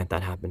can't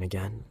that happen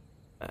again?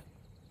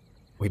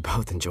 We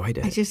both enjoyed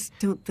it. I just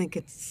don't think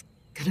it's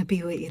gonna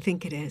be what you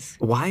think it is.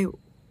 Why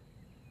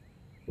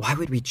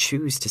would we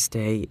choose to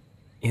stay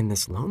in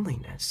this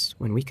loneliness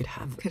when we could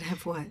have... Could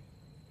have what?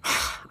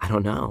 I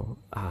don't know.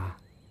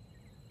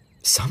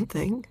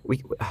 Something.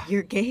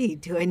 You're gay.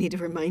 Do I need to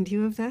remind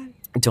you of that?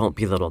 Don't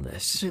belittle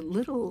this.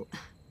 Belittle...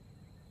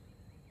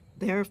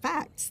 There are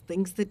facts,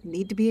 things that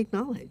need to be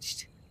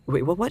acknowledged.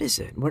 Wait, well, what is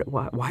it?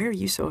 Why are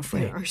you so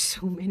afraid? There are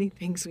so many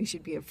things we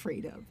should be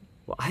afraid of.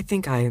 Well, I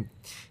think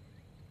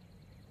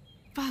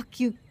Fuck,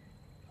 you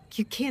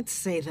can't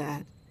say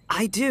that.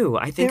 I do.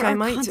 I think I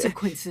might... There are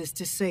consequences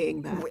to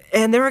saying that.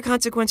 And there are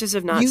consequences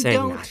of not saying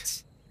don't.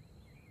 that.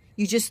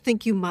 You just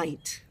think you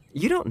might.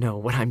 You don't know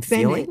what I'm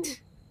feeling.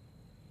 Bennett,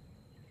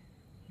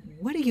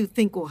 what do you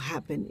think will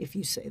happen if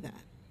you say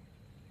that?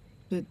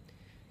 The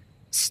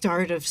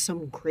start of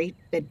some great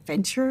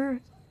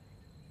adventure?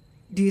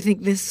 Do you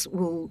think this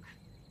will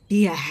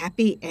be a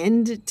happy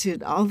end to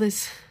all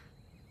this?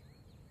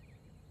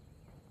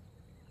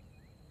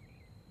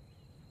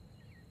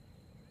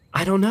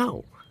 I don't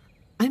know.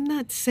 I'm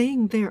not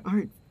saying there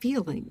aren't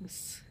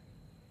feelings.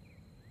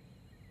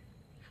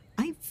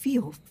 I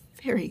feel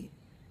very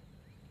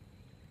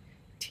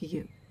to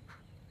you.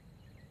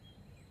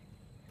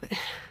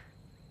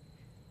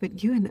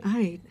 But you and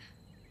I,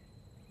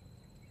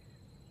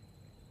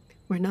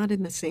 we're not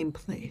in the same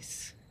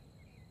place.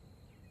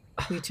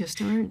 We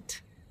just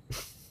aren't.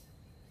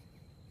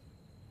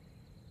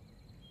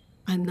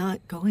 I'm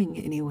not going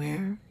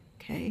anywhere,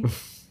 okay?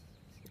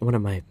 What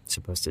am I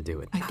supposed to do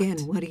with that? Again,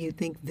 what do you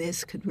think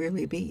this could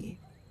really be?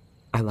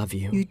 I love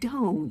you. You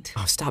don't.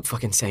 Oh, stop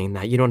fucking saying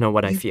that. You don't know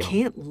what I feel. You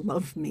can't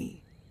love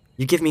me.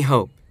 You give me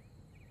hope.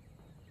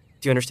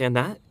 Do you understand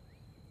that?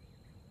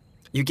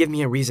 You give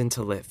me a reason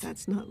to live.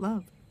 That's not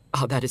love.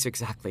 Oh, that is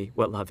exactly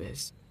what love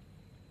is.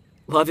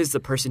 Love is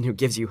the person who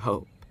gives you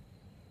hope.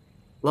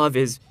 Love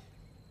is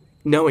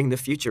knowing the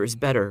future is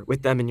better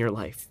with them in your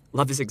life.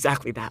 Love is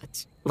exactly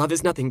that. Love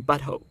is nothing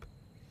but hope.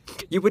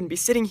 You wouldn't be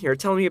sitting here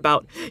telling me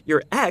about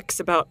your ex,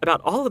 about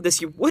all of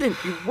this. You wouldn't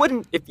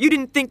if you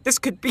didn't think this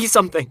could be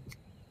something.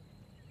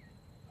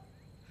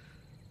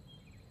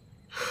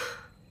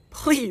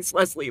 Please,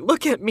 Leslie,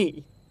 look at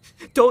me.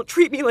 Don't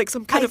treat me like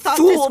some kind of thought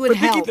fool this would for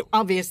thinking help. that...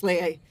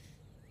 Obviously,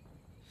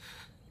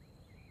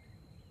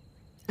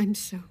 I'm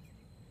so...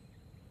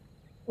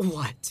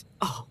 What?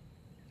 Oh,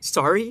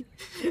 sorry?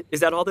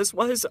 Is that all this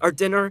was? Our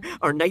dinner,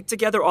 our night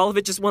together, all of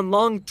it just one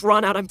long,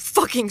 drawn out, I'm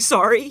fucking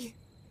sorry?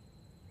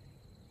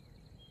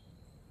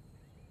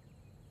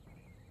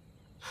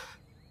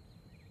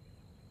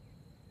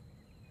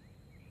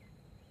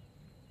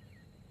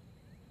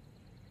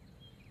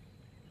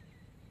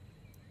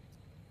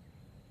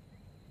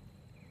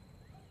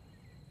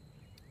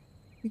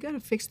 You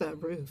gotta fix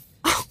that roof.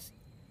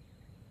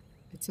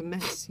 It's a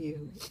mess.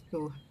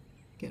 You'll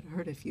get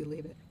hurt if you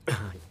leave it.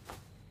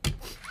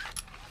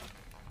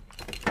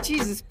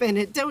 Jesus,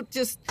 Bennett, don't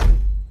just...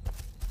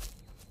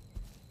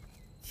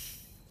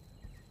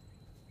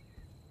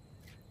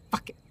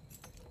 Fuck it.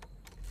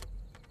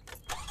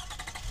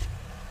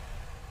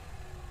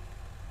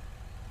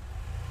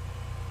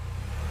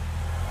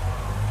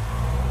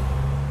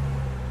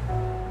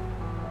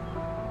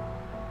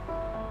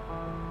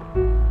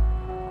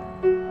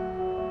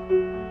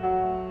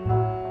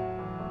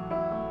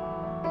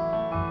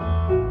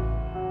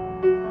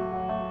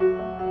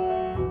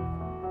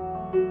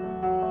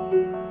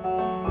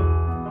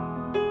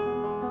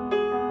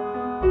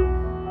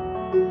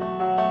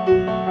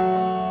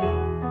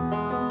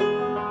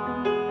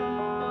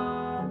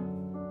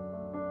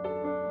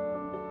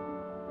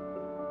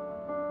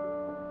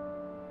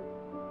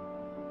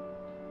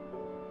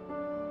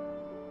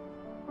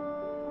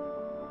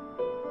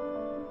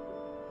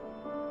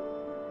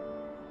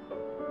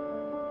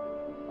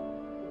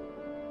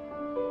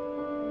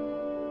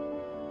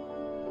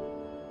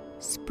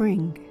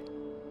 Spring.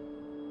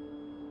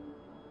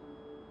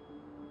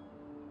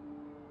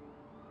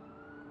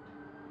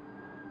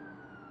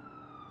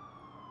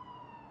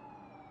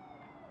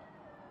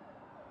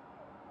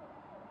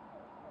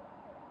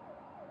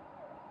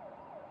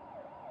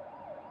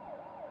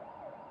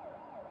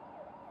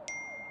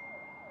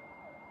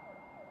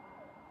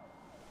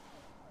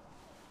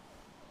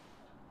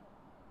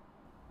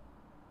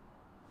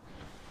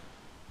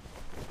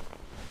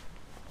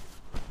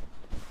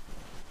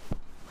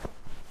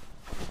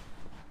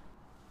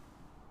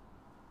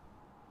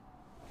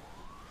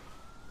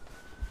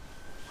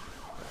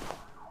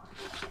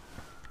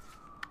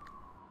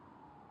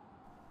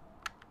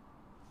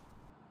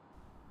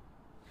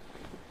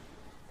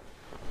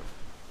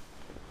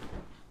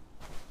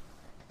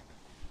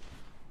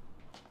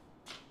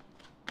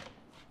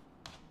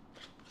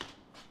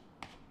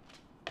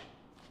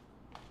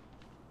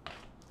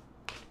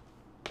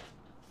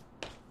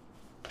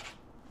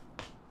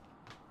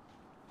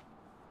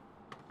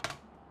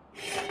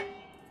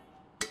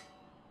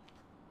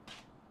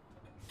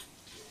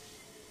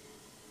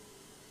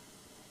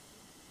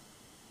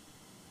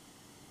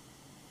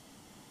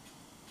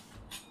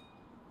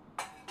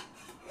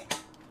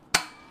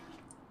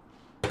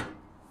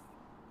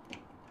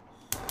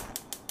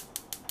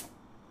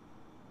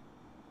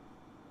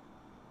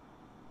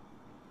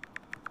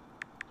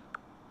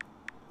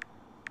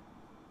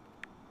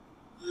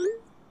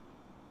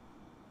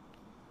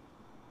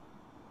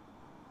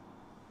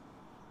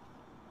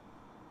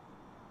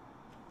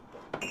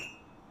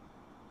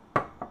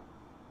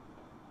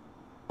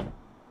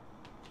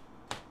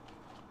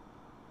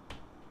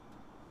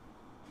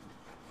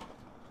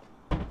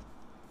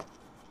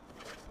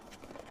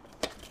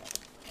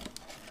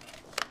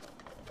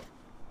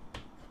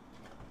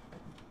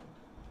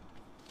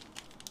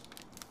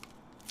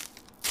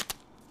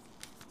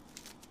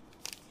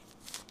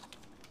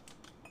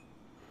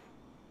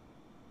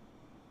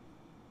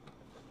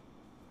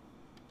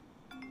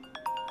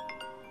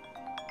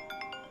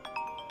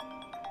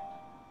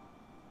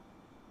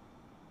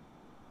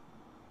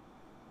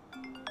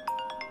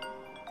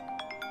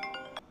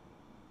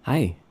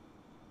 Hi.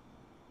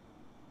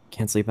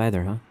 Can't sleep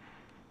either, huh?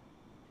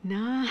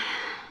 Nah.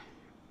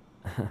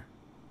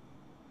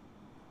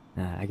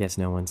 I guess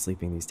no one's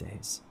sleeping these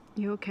days.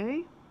 You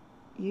okay?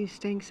 You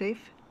staying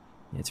safe?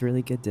 It's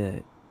really good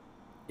to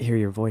hear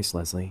your voice,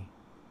 Leslie.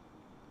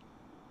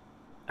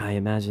 I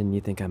imagine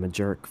you think I'm a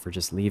jerk for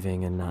just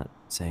leaving and not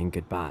saying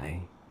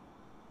goodbye.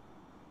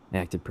 I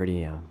acted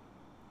pretty,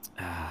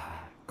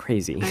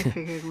 crazy I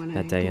figured when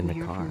that I day in didn't the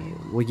hear car. from you.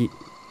 Well,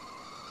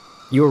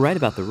 you were right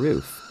about the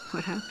roof.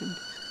 What happened?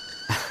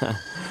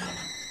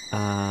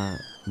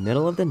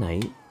 Middle of the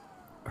night,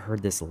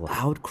 heard this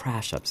loud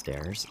crash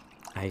upstairs.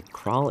 I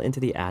crawl into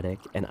the attic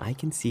and I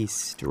can see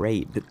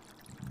straight,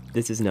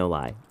 this is no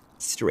lie,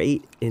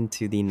 straight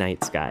into the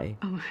night sky.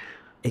 Oh,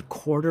 A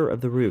quarter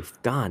of the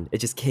roof gone. It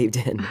just caved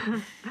in.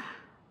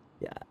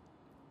 Yeah.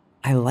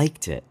 I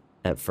liked it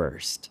at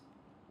first.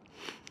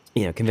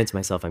 Convinced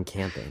myself I'm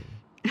camping.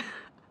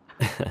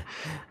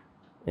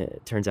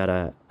 It turns out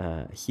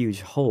a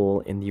huge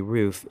hole in the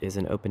roof is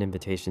an open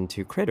invitation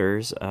to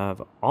critters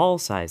of all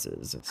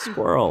sizes.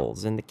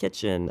 Squirrels in the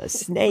kitchen, a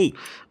snake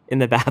in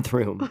the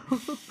bathroom.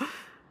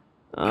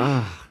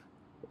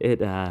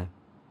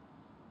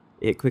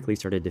 It quickly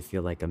started to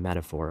feel like a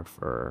metaphor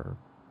for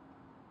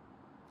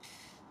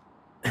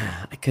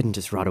I couldn't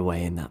just rot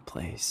away in that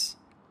place.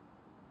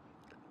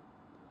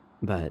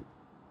 But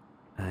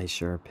I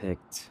sure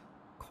picked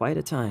quite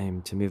a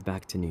time to move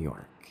back to New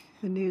York.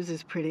 the news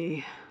is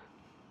pretty.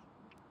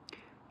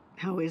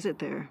 How is it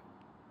there?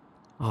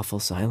 Awful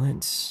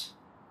silence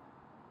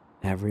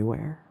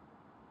everywhere.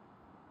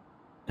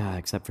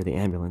 Except for the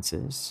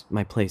ambulances.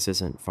 My place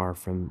isn't far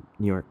from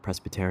New York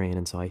Presbyterian,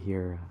 and so I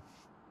hear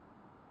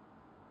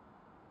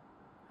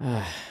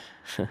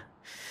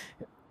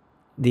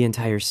the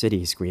entire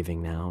city's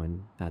grieving now,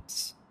 and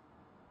that's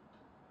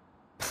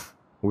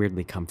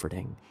weirdly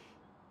comforting.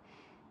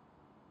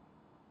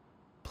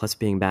 Plus,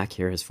 being back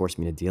here has forced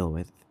me to deal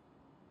with.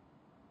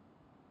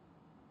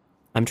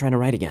 I'm trying to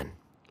write again.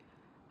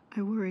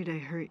 I worried I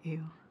hurt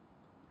you.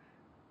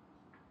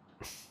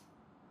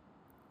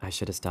 I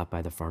should have stopped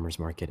by the farmer's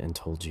market and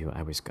told you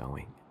I was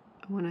going.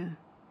 I want to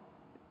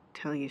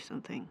tell you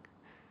something.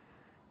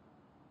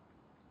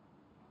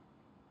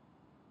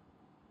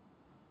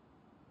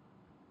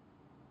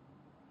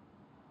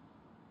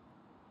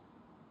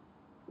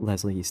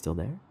 Leslie, you still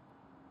there?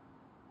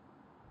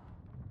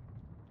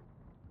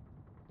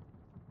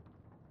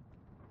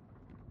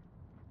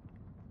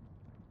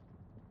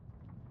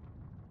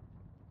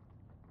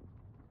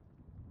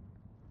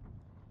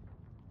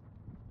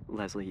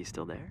 Leslie, you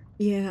still there?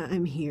 Yeah,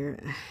 I'm here.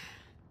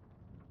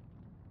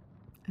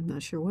 I'm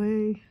not sure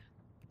why.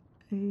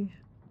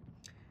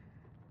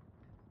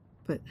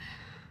 But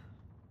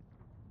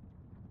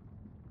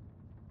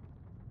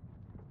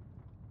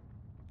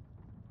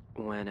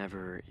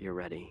Whenever you're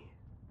ready.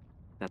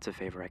 That's a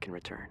favor I can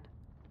return.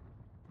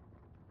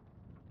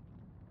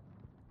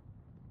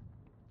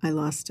 I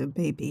lost a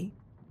baby.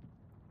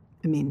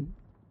 I mean,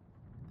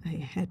 I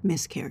had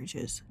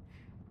miscarriages.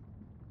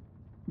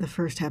 The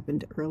first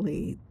happened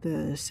early,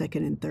 the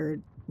second and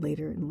third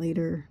later and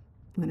later,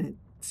 when it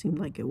seemed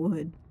like it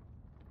would.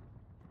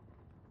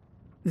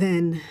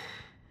 Then,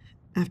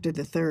 after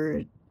the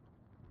third,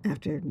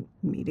 after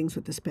meetings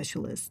with the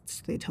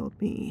specialists, they told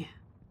me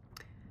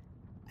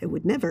I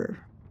would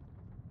never.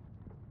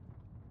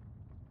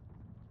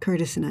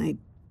 Curtis, my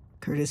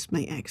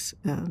ex,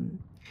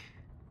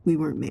 we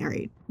weren't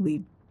married.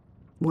 We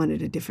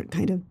wanted a different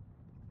kind of.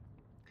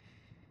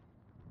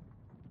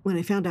 When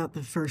I found out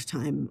the first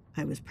time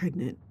I was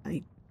pregnant,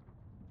 I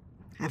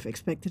half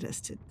expected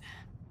us to.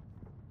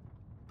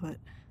 But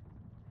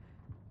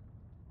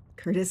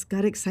Curtis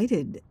got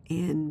excited,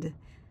 and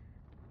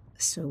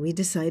so we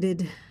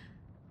decided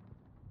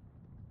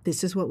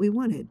this is what we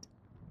wanted.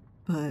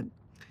 But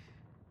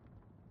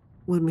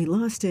when we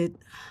lost it,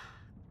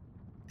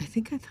 I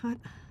think I thought,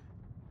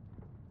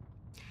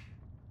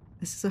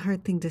 this is a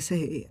hard thing to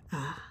say.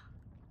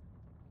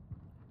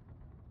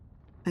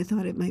 I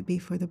thought it might be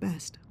for the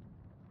best.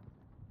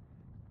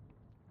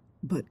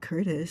 But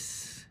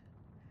Curtis,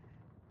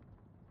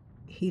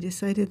 he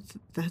decided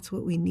that's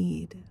what we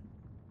need,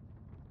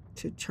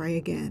 to try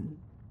again.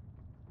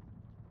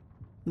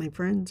 My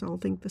friends all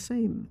think the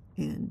same.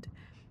 And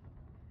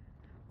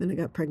then I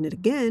got pregnant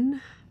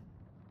again.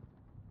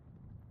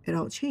 It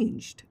all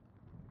changed.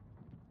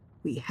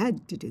 We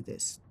had to do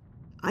this.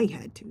 I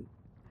had to.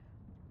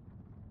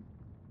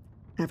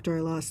 After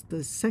I lost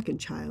the second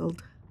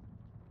child,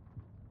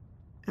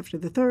 after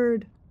the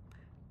third.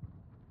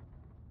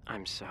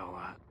 I'm so,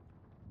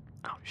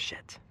 oh,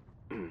 shit.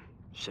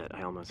 Shit,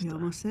 I almost... You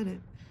almost said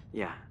it.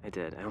 Yeah, I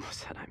did. I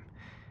almost said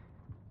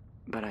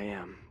But I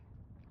am...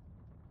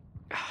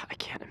 I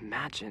can't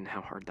imagine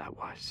how hard that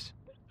was.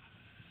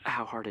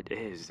 How hard it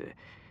is.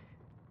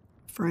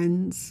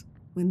 Friends,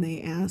 when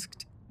they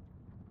asked,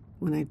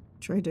 when I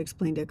tried to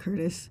explain to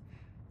Curtis,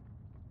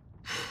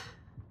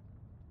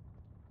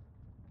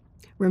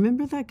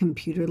 remember that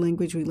computer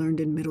language we learned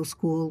in middle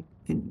school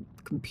in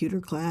computer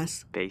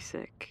class?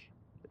 Basic.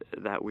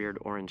 That weird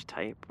orange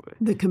type.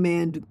 The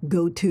command,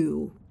 go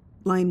to.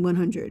 Line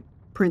 100,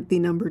 print the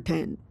number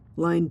 10.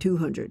 Line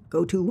 200,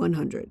 go to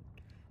 100.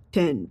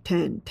 10,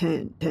 10,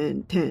 10,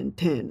 10, 10,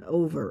 10,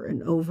 over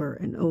and over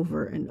and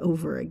over and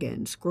over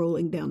again,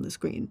 scrolling down the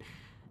screen.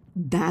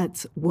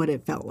 That's what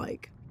it felt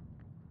like.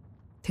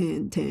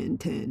 10, 10,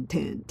 10,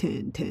 10,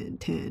 10, 10,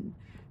 10.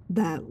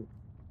 That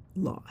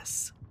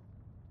loss,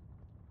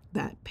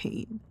 that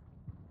pain,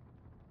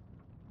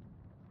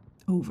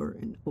 over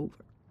and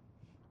over.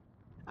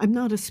 I'm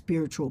not a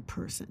spiritual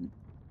person.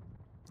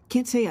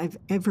 Can't say I've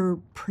ever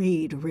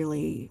prayed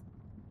really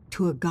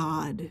to a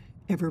God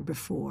ever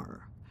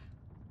before.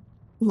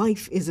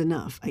 Life is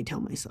enough, I tell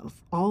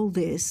myself. All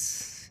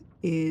this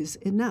is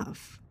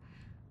enough.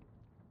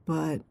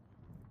 But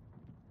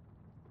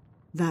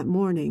that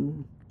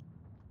morning,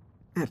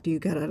 after you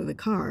got out of the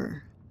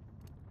car,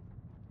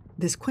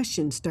 this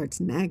question starts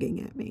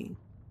nagging at me.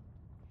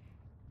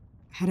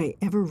 Had I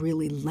ever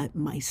really let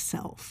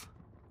myself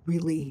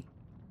really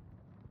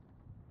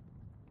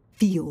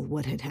feel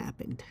what had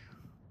happened?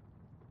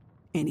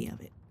 Any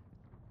of it?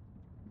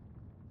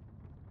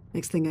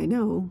 Next thing I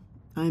know,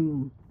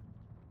 I'm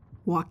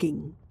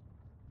walking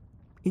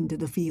into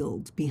the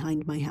fields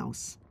behind my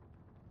house.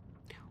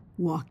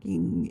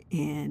 Walking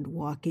and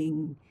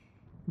walking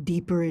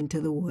deeper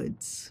into the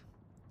woods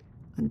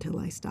until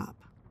I stop.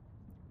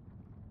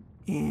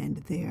 And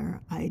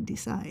there I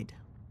decide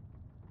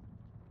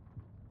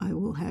I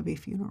will have a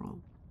funeral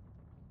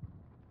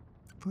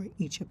for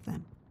each of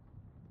them.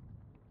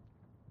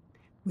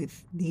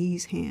 With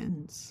these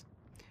hands,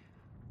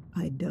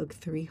 I dug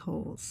 3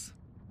 holes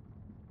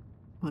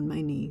on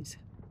my knees.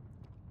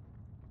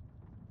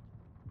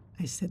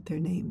 I said their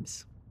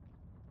names,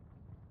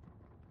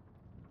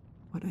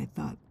 what I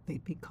thought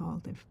they'd be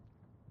called if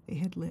they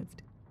had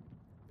lived.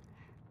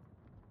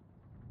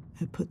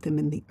 I put them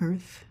in the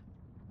earth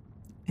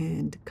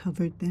and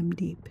covered them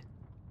deep.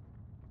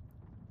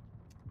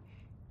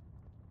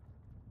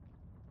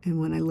 And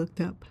when I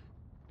looked up,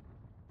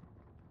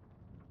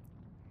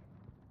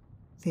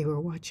 they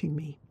were watching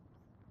me.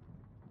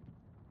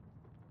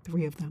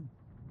 3 of them.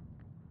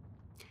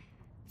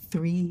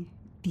 3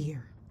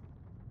 deer.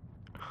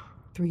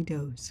 3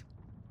 does.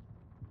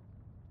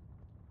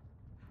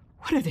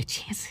 What are the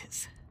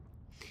chances?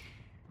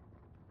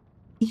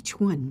 Each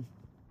one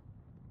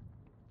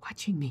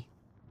watching me.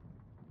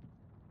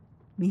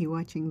 Me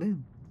watching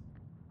them.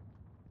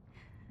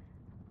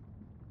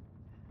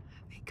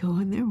 They go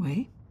on their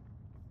way,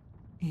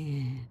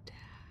 and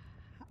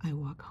I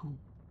walk home.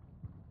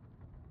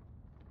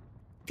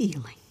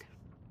 Feeling.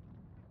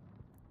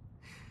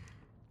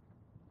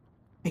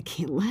 I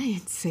can't lie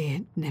and say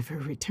it never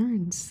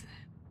returns.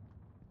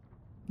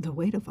 The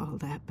weight of all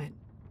that, but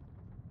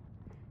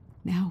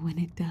now when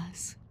it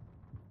does,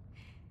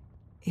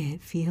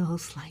 it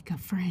feels like a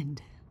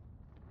friend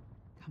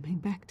coming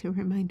back to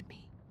remind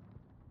me.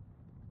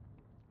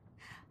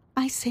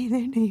 I say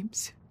their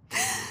names,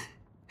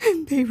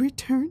 and they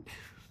return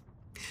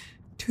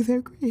to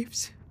their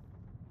graves.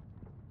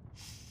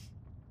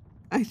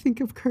 I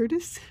think of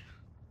Curtis,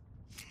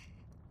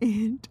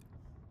 and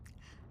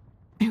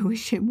I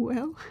wish him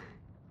well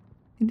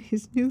in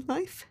his new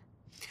life.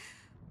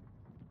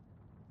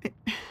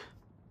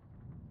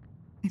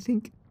 I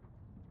think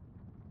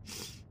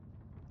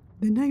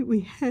the night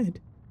we had,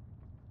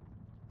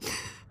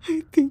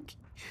 I think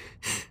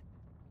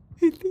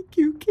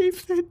you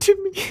gave that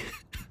to me.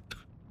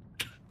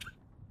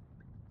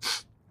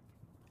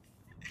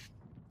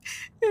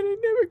 And I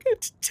never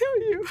got to tell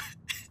you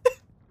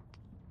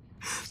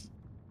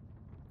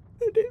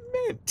what it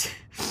meant.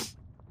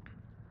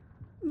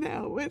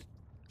 Now with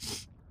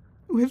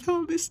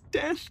all this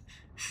death,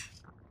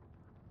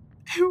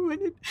 I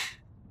wanted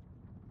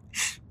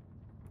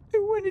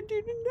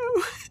you to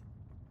know.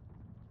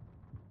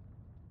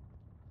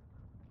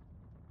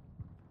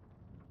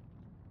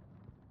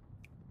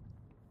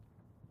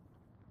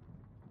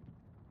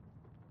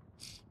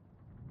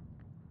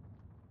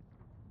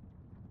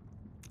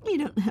 You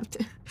don't have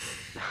to.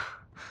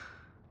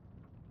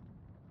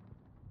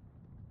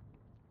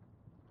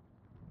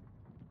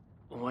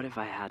 What if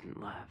I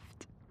hadn't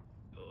left?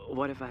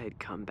 What if I had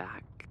come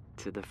back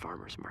to the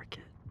farmer's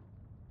market?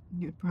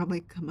 You'd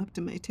probably come up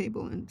to my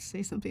table and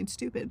say something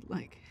stupid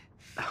like,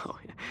 Oh,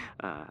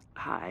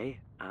 hi,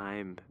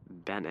 I'm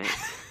Bennett.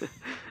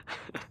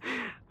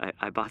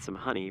 I bought some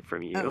honey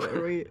from you. oh,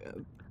 are we,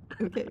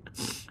 okay.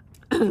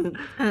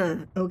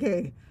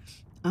 Okay.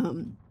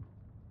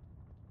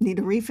 Need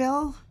a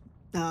refill?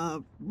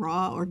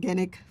 Raw,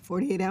 organic,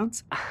 48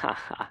 ounce?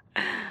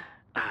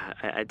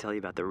 I'd tell you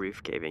about the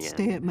roof caving in.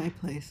 Stay at my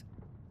place.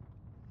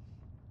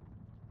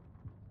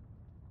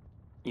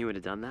 You would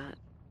have done that?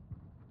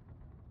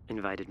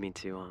 Invited me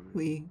to,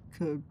 We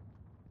could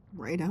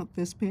ride out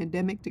this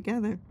pandemic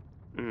together.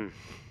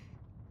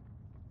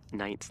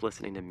 Nights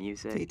listening to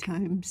music.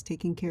 Daytimes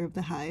taking care of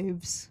the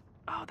hives.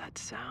 Oh, that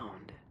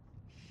sound.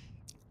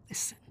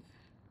 Listen.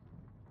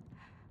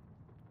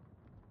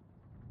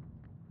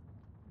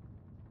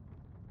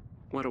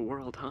 What a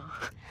world, huh?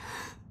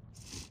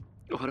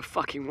 What a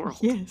fucking world.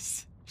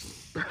 Yes.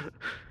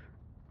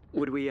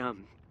 Would we,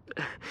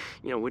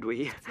 Would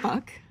we,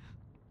 Fuck.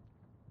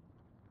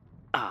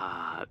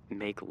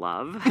 make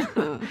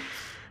love?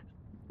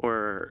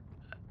 Or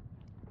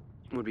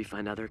would we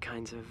find other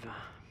kinds of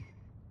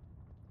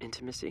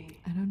intimacy?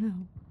 I don't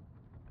know.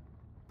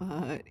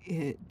 But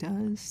it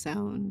does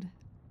sound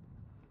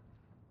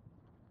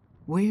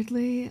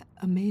weirdly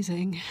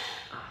amazing.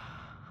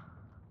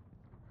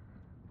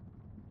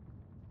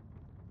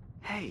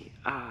 Hey,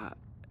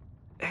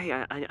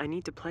 I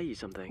need to play you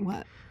something.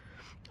 What?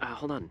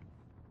 Hold on.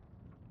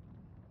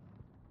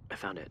 I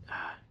found it.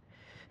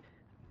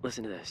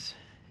 Listen to this.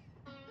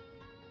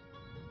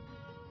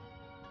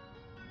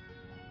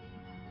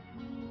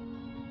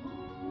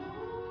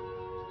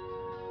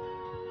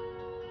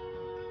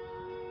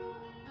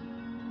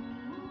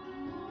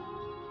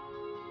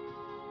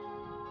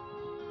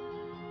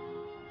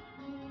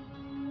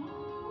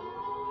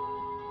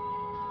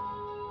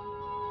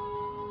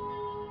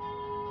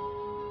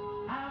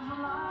 As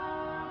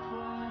life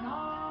went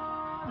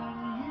on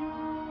and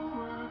you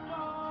were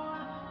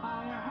gone, I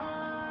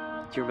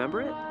heard Do you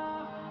remember it?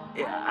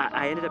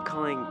 I ended up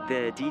calling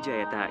the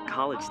DJ at that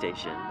college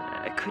station.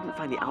 I couldn't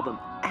find the album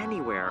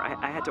anywhere.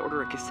 I had to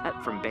order a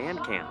cassette from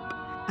Bandcamp.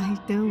 I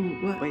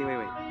don't. What? Wait.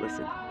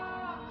 Listen.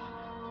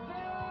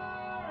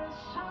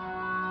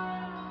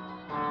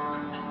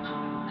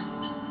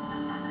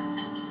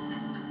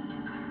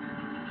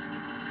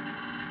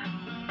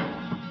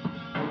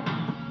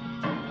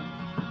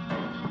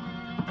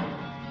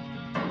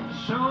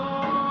 so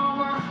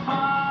we're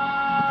fine.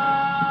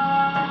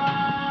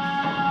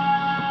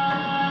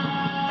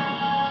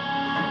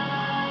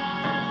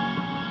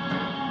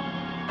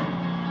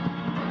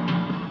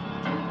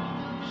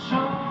 So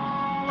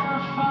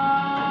we're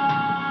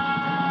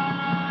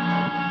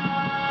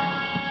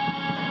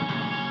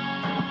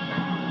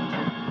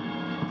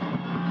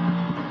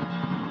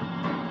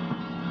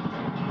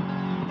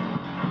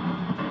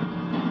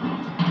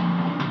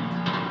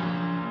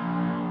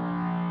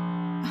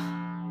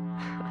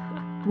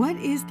What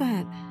is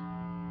that?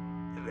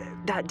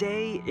 That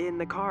day in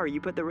the car, you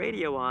put the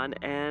radio on,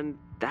 and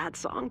that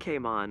song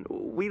came on.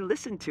 We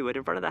listened to it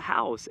in front of the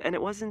house, and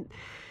it wasn't.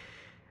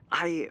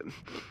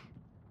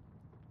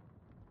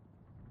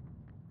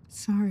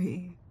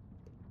 Sorry.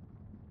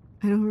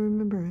 I don't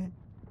remember it.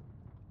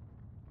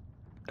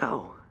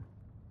 Oh.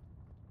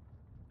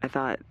 I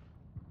thought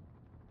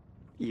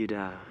you'd,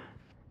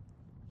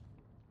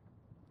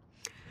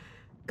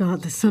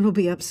 God, the sun will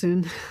be up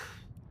soon.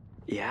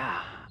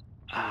 Yeah.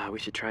 We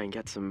should try and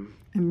get some.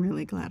 I'm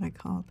really glad I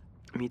called.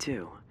 Me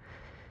too.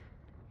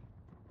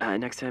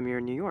 Next time you're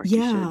in New York,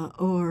 you Yeah,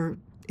 or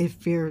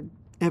if you're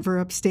ever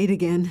upstate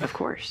again. should. Of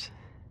course.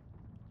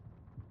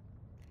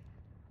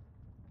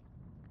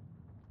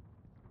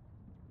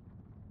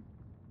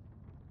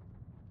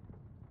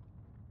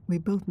 We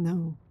both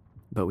know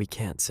But we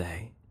can't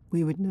say.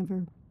 we would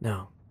never.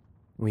 No,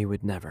 we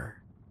would never.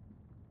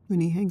 When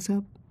he hangs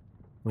up,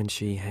 When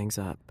she hangs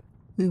up.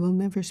 we will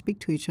never speak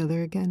to each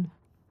other again.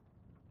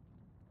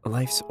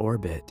 Life's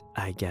orbit,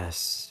 I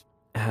guess,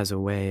 has a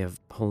way of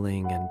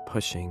pulling and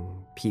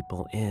pushing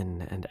people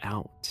in and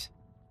out.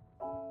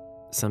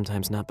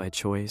 Sometimes not by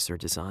choice or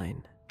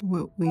design.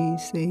 What we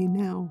say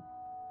now,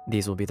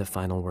 These will be the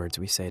final words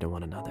we say to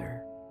one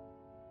another.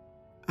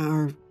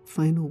 our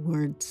final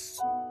words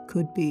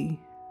could be.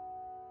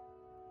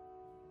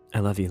 I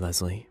love you,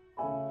 Leslie.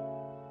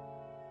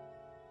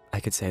 I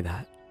could say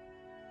that.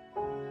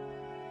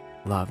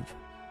 Love.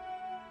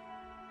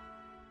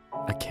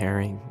 A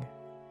caring.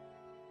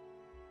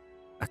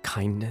 A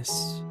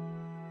kindness.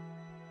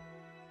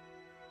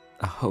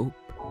 A hope.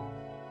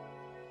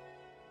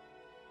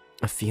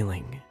 A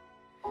feeling.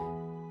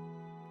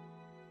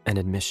 An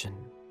admission.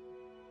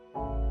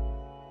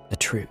 A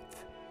truth.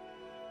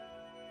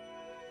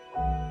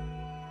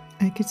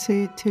 I could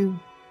say it too.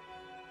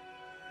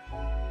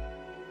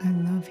 I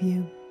love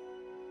you,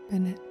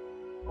 Bennett.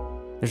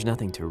 There's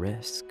nothing to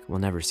risk. We'll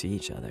never see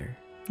each other.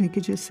 I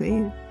could just say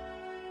it.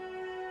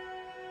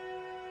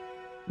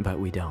 But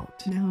we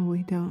don't. No,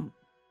 we don't.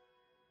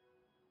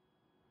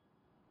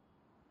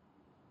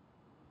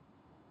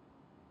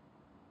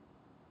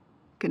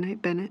 Good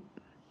night, Bennett.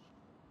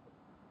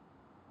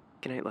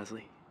 Good night,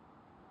 Leslie.